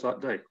attendance notes that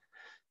day.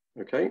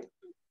 Okay.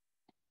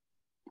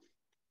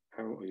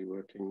 How are you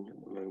working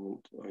at the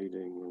moment? Are you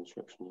doing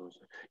instructions?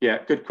 Yeah,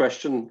 good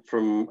question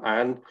from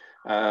Anne.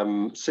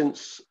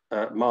 Since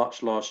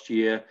March last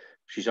year,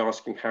 she's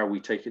asking how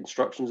we take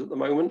instructions at the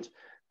moment.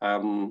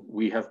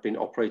 We have been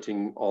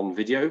operating on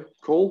video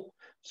call.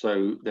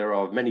 So there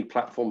are many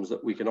platforms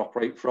that we can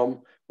operate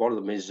from. One of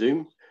them is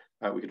Zoom.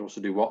 We can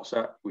also do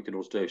WhatsApp. We can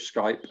also do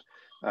Skype.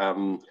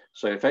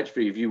 So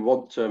effectively, if you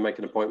want to make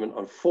an appointment,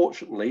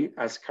 unfortunately,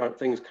 as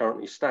things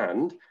currently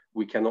stand,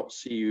 we cannot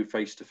see you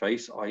face to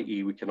face,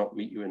 i.e. we cannot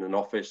meet you in an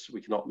office,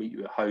 we cannot meet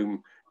you at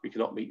home, we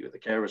cannot meet you at the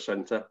carer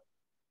centre.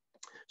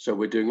 So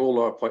we're doing all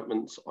our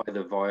appointments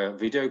either via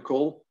video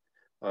call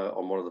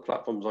on one of the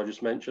platforms I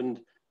just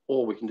mentioned,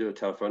 or we can do a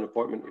telephone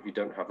appointment if you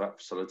don't have that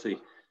facility.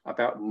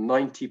 About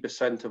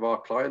 90% of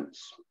our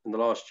clients in the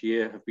last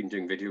year have been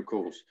doing video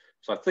calls.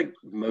 So I think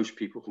most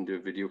people can do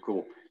a video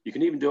call. You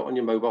can even do it on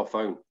your mobile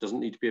phone. Doesn't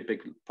need to be a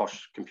big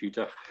posh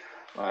computer.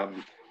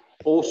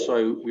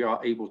 Also, we are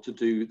able to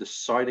do the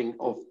signing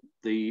of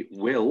the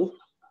will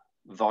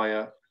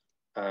via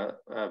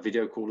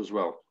video call as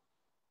well.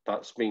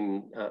 That's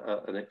been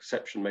an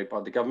exception made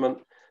by the government.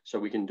 So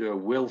we can do a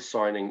will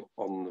signing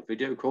on the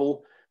video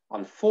call.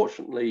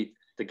 Unfortunately,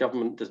 the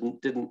government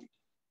didn't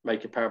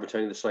make a power of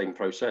attorney the same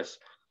process.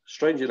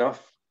 Strange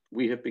enough,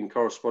 we have been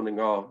corresponding.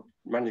 Our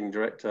managing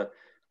director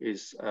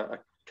is a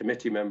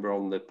committee member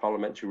on the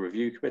Parliamentary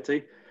Review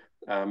Committee,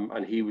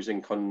 and he was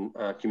in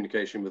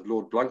communication with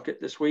Lord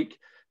Blunkett this week,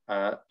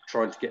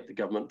 trying to get the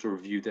government to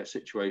review their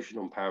situation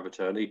on power of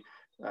attorney.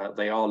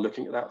 They are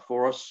looking at that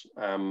for us,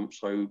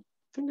 so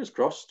fingers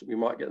crossed we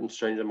might get them to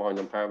change their mind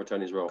on power of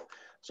attorney as well.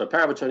 So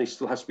power of attorney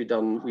still has to be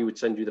done. We would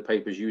send you the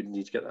papers. You would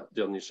need to get that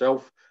done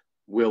yourself.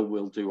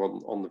 We'll do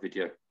on the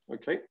video.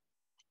 Okay.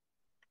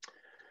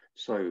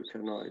 So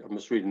I'm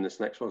just reading this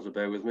next one, so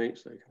bear with me.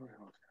 So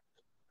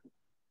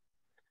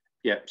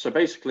yeah, so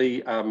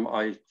basically,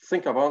 I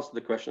think I've answered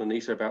the question,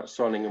 Anissa, about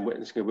signing and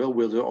witnessing a will.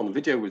 We'll do it on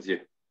video with you.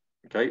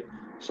 Okay,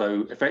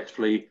 so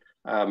effectively,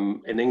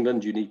 in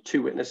England, you need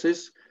 2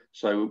 witnesses.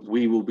 So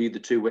we will be the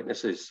 2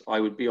 witnesses. I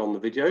would be on the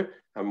video,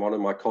 and one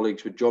of my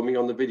colleagues would join me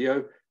on the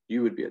video.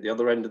 You would be at the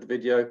other end of the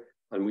video,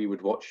 and we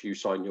would watch you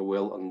sign your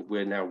will, and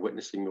we're now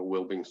witnessing your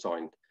will being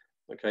signed.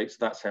 Okay, so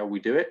that's how we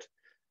do it.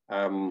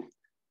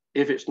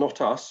 If it's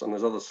not us and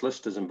there's other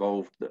solicitors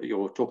involved that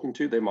you're talking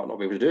to, they might not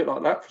be able to do it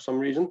like that for some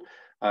reason.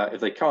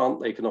 If they can't,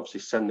 they can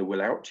obviously send the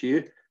will out to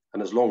you.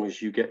 And as long as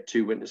you get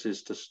 2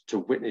 witnesses to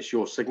witness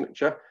your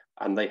signature,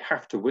 and they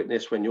have to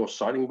witness when you're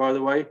signing, by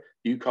the way,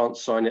 you can't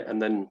sign it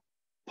and then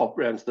pop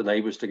round to the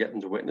neighbours to get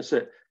them to witness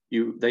it.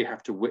 They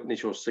have to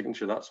witness your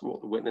signature. That's what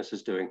the witness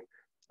is doing.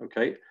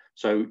 Okay,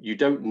 so you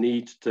don't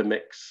need to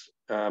mix.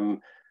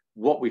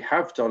 What we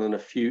have done in a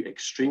few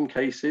extreme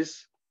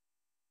cases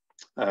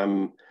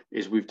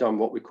is we've done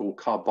what we call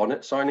car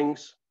bonnet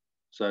signings.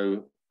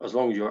 So as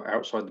long as you're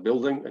outside the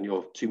building and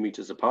you're 2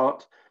 meters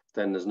apart,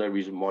 then there's no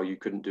reason why you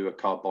couldn't do a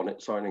car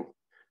bonnet signing.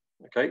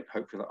 Okay,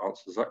 hopefully that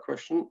answers that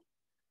question.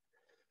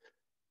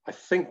 I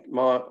think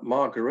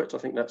Margaret, I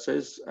think that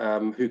says,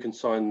 who can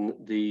sign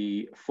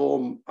the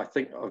form? I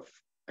think I've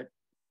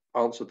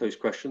answered those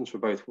questions for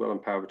both will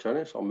and power of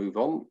attorney, so I'll move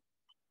on.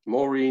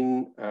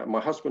 Maureen,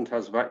 my husband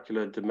has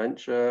vascular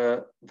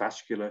dementia.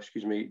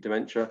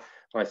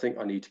 I think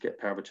I need to get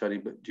power of attorney,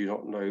 but do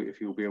not know if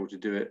he will be able to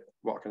do it.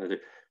 What can I do?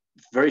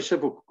 Very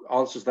simple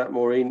answers that,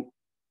 Maureen.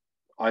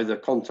 Either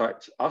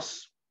contact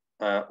us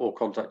or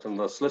contact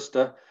another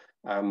solicitor,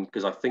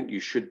 because I think you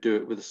should do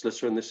it with a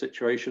solicitor in this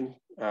situation,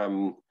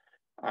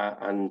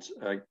 and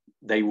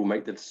they will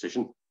make the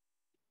decision.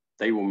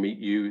 They will meet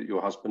you,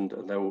 your husband,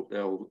 and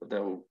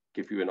they'll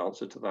give you an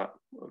answer to that.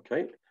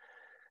 Okay.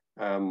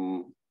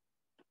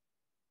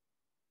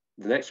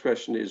 The next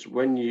question is,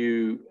 when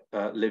you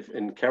live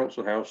in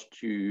council house,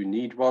 do you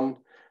need one?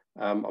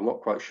 I'm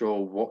not quite sure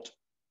what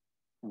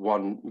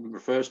one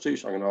refers to,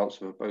 so I'm going to answer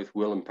for both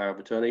will and power of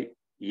attorney.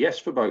 Yes,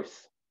 for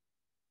both.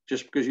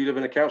 Just because you live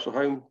in a council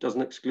home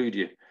doesn't exclude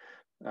you.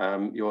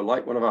 You're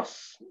like one of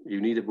us. You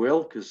need a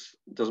will, because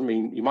it doesn't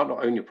mean you might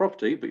not own your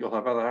property, but you'll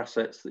have other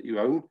assets that you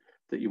own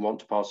that you want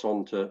to pass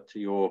on to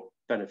your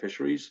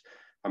beneficiaries.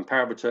 And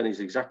power of attorney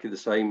is exactly the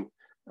same.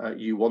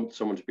 You want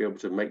someone to be able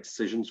to make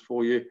decisions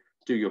for you,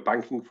 do your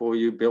banking for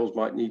you. Bills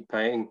might need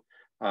paying.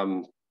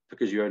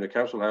 Because you own a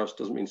council house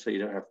doesn't mean to say you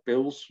don't have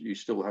bills. You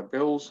still have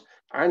bills,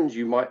 and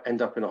you might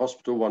end up in a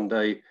hospital one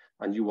day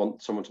and you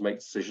want someone to make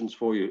decisions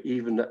for you.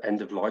 Even at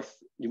end of life,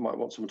 you might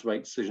want someone to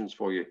make decisions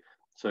for you.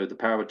 So the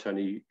power of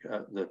attorney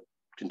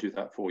can do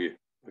that for you.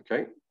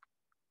 Okay.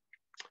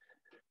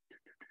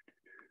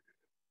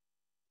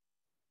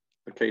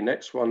 Okay,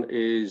 next one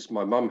is,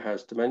 my mum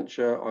has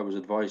dementia. I was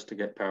advised to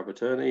get power of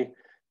attorney.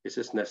 Is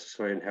this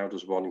necessary, and how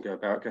does one go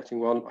about getting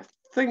one? I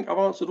think I've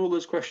answered all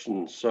those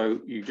questions. So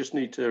you just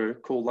need to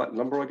call that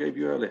number I gave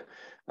you earlier,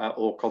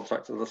 or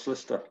contact another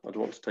solicitor. I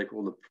don't want to take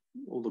all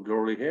the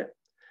glory here.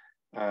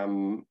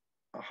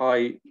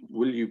 Hi,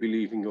 will you be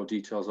leaving your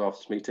details after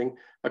this meeting?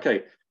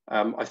 Okay,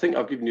 I think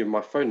I've given you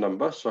my phone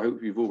number, so I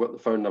hope you've all got the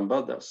phone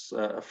number. That's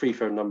a free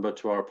phone number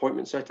to our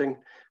appointment setting.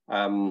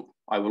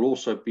 I will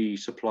also be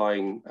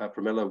supplying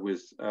Pramila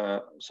with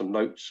some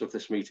notes of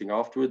this meeting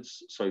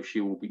afterwards, so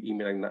she will be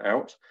emailing that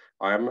out.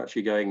 I am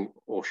actually going,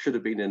 or should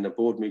have been in a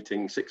board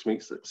meeting 6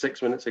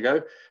 minutes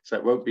ago, so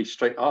it won't be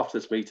straight after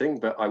this meeting,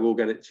 but I will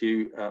get it to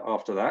you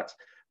after that.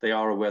 They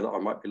are aware that I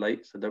might be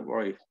late, so don't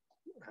worry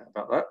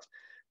about that.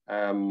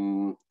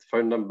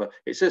 Phone number,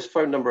 it says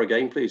phone number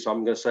again, please. So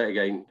I'm going to say it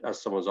again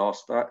as someone's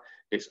asked that.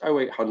 It's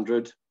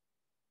 0800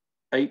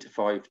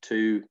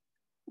 852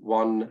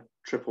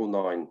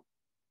 1999.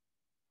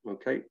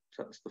 Okay,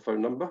 so that's the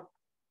phone number.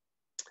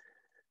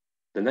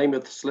 The name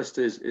of the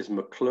solicitors is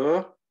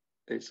McClure.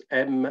 It's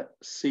McClure,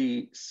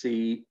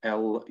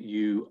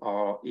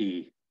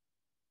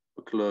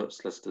 McClure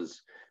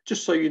Solicitors.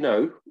 Just so you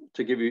know,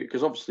 to give you,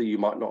 because obviously you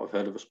might not have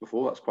heard of us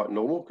before, that's quite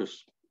normal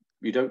because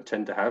you don't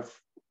tend to have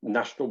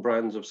national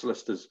brands of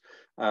solicitors.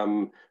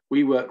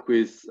 We work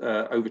with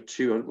over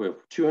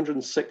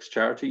 206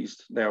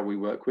 charities now we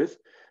work with.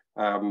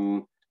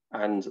 And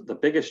the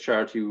biggest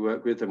charity we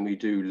work with, and we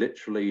do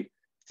literally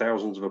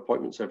thousands of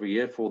appointments every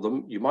year for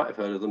them, you might have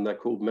heard of them, they're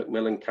called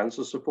Macmillan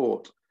Cancer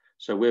Support.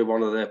 So we're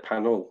one of their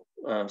panel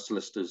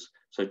solicitors.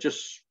 So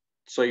just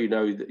so you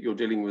know that you're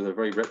dealing with a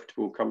very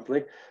reputable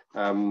company.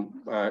 I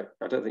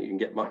don't think you can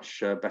get much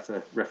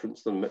better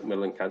reference than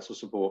Macmillan Cancer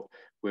Support.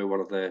 We're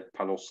one of their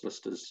panel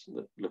solicitors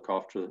that look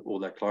after all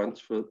their clients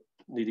for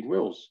needing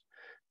wills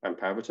and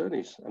power of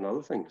attorneys and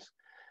other things.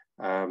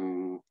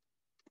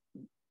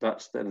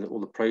 That's then all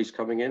the praise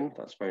coming in.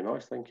 That's very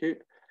nice, thank you.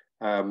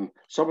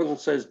 Someone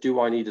says, do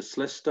I need a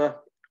solicitor?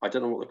 I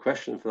don't know what the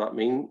question for that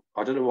means.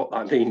 I don't know what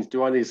that means.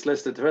 Do I need a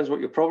solicitor? It depends what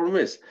your problem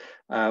is.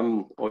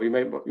 Or you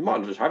might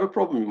not just have a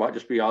problem. You might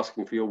just be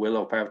asking for your will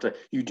or power of attorney.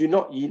 You do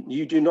not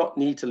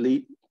need to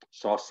lead.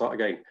 So I'll start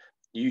again.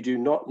 You do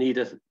not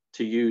need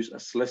to use a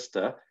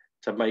solicitor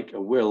to make a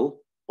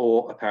will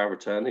or a power of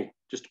attorney.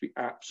 Just to be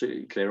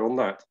absolutely clear on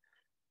that.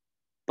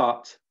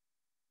 But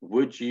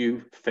would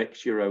you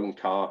fix your own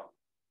car?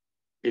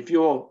 If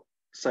you're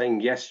saying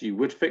yes, you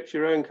would fix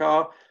your own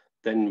car,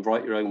 then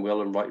write your own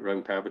will and write your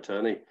own power of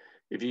attorney.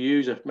 If you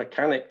use a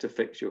mechanic to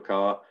fix your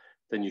car,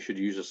 then you should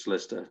use a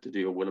solicitor to do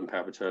your will and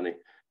power of attorney.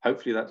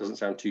 Hopefully that doesn't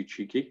sound too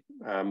cheeky,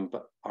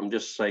 but I'm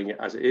just saying it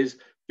as it is.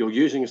 You're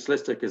using a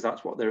solicitor because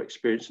that's what they're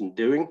experienced in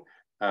doing.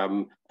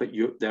 But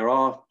there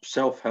are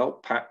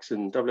self-help packs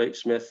in WH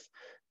Smith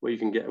where you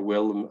can get a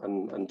will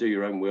and do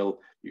your own will.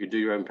 You can do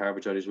your own power of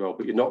attorney as well,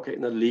 but you're not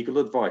getting the legal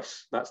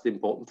advice. That's the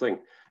important thing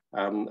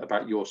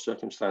about your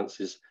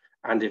circumstances.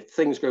 And if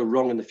things go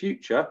wrong in the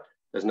future,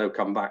 there's no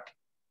comeback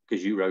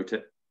because you wrote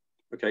it.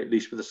 Okay, at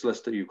least with a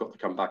solicitor, you've got to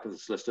come back with a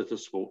solicitor to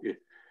support you.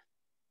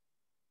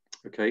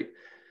 Okay,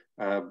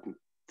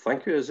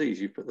 thank you,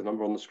 Aziz. You put the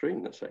number on the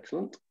screen. That's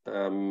excellent. I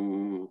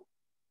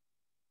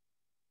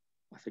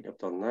think I've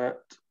done that.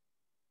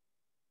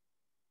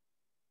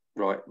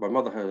 Right, my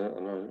mother has. I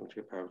want to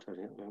get power of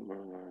attorney.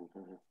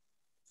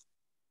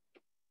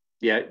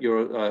 Yeah,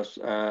 you're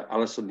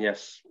Alison.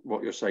 Yes,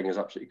 what you're saying is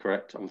absolutely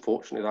correct.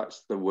 Unfortunately,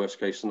 that's the worst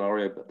case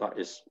scenario, but that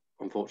is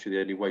unfortunately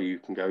the only way you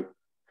can go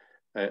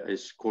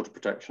is court of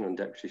protection and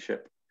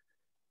deputyship.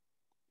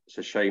 It's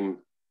a shame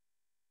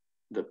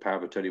the power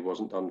of attorney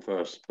wasn't done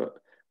first, but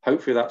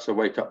hopefully that's a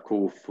wake-up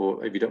call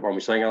for, if you don't mind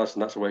me saying, Alison,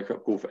 that's a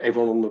wake-up call for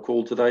everyone on the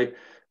call today.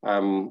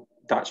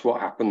 That's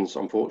what happens,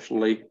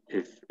 unfortunately,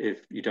 if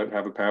you don't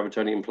have a power of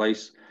attorney in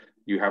place.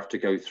 You have to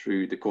go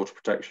through the court of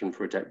protection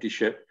for a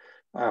deputyship.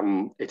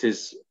 It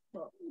is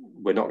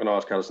we're not going to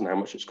ask Alison how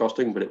much it's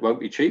costing, but it won't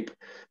be cheap.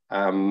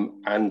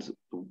 And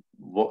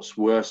what's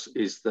worse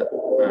is that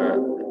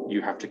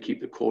you have to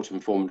keep the court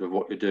informed of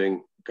what you're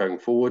doing going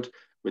forward.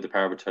 With the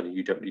power of attorney,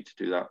 you don't need to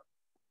do that.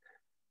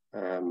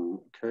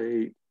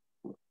 Okay,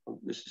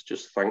 this is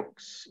just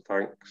thanks.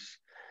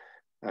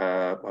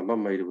 My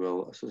mum made a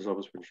will, as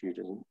obvious when she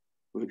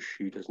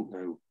doesn't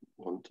know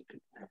want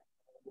it now.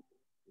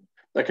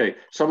 Okay,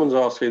 someone's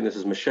asking, this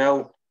is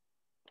Michelle.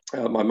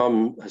 My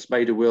mum has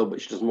made a will,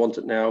 but she doesn't want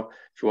it now.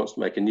 She wants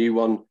to make a new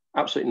one.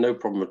 Absolutely no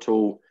problem at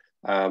all.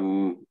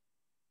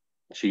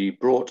 She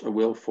brought a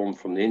will form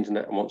from the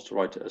internet and wants to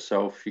write it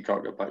herself. She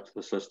can't go back to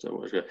the solicitor.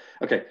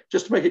 Okay,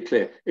 just to make it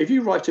clear, if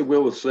you write a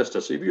will with solicitor,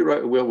 so if you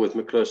wrote a will with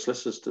McClure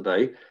Solicitors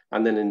today,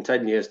 and then in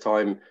 10 years'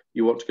 time,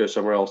 you want to go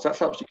somewhere else,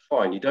 that's absolutely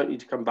fine. You don't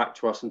need to come back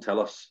to us and tell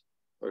us,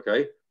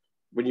 okay?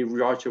 When you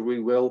write a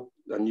new will,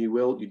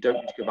 you don't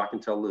need to go back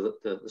and tell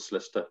the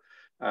solicitor.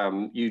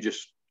 You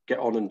just get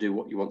on and do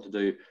what you want to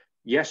do.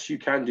 Yes, you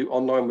can do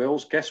online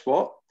wills. Guess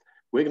what?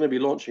 We're going to be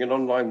launching an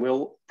online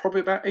will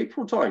probably about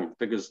April time,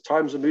 because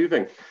times are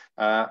moving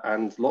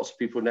and lots of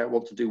people now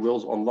want to do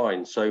wills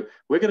online. So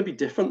we're going to be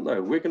different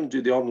though. We're going to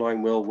do the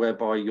online will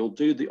whereby you'll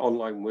do the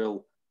online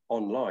will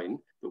online,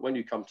 but when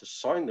you come to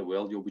sign the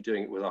will, you'll be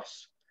doing it with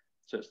us.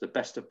 So it's the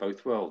best of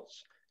both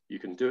worlds. You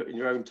can do it in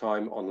your own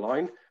time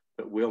online,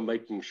 but we're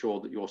making sure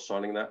that you're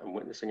signing that and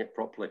witnessing it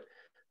properly,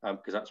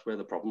 because that's where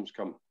the problems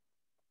come.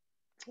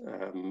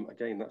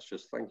 Again, that's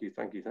just thank you.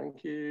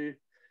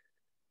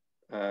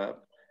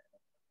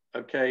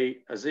 Okay,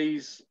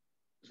 Aziz,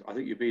 I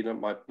think you've been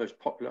my most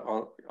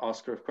popular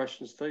asker of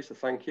questions today, so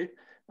thank you.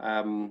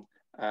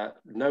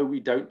 No, we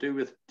don't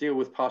deal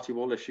with party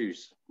wall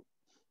issues.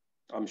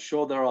 I'm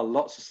sure there are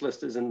lots of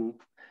solicitors in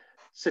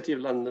City of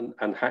London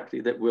and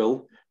Hackney that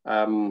will.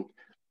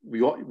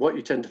 What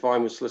you tend to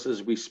find with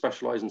solicitors, we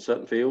specialise in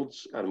certain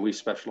fields, and we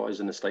specialise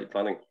in estate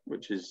planning,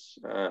 which is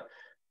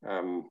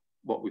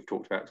what we've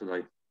talked about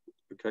today.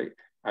 Okay,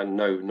 and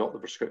no, not the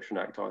Prescription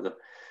Act either.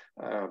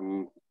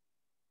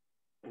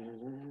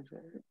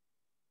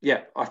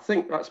 Yeah, I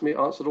think that's me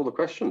answered all the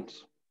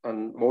questions,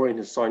 and Maureen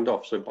has signed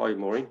off, so bye,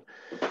 Maureen.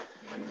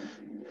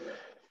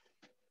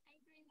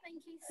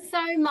 Thank you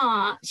so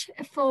much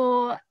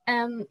for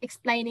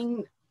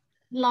explaining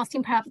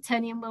lasting power of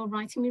attorney and will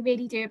writing. We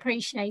really do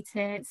appreciate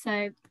it.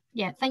 So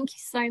yeah, thank you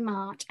so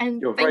much,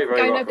 and thank you for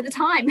going over the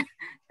time.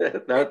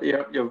 No,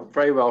 you're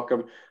very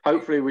welcome.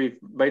 Hopefully we've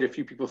made a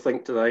few people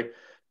think today,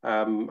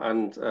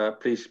 and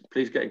please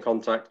get in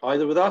contact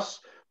either with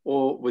us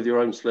or with your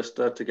own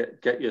solicitor to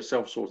get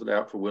yourself sorted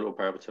out for will or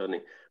power of attorney.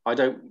 I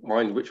don't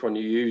mind which one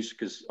you use,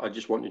 because I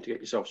just want you to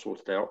get yourself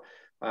sorted out.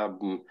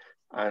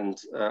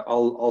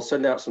 I'll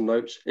send out some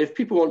notes. If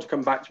people want to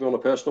come back to me on a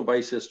personal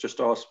basis, just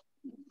ask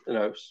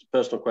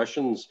personal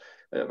questions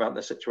about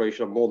their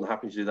situation, I'm more than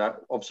happy to do that.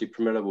 Obviously,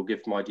 Pramila will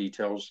give my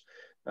details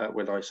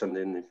when I send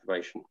in the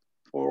information.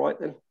 All right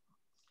then.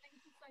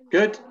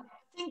 Good.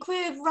 I think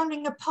we're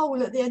running a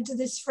poll at the end of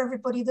this for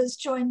everybody that's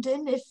joined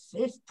in, if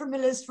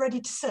Pramila's ready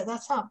to set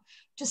that up,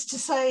 just to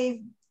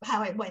say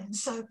how it went.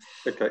 So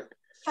okay,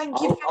 thank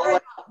you very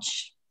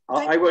much.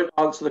 I won't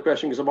answer the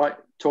question because I might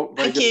talk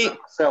very good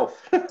about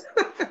myself. Well,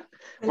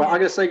 I'm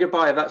going to say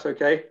goodbye if that's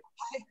okay.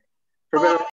 Bye.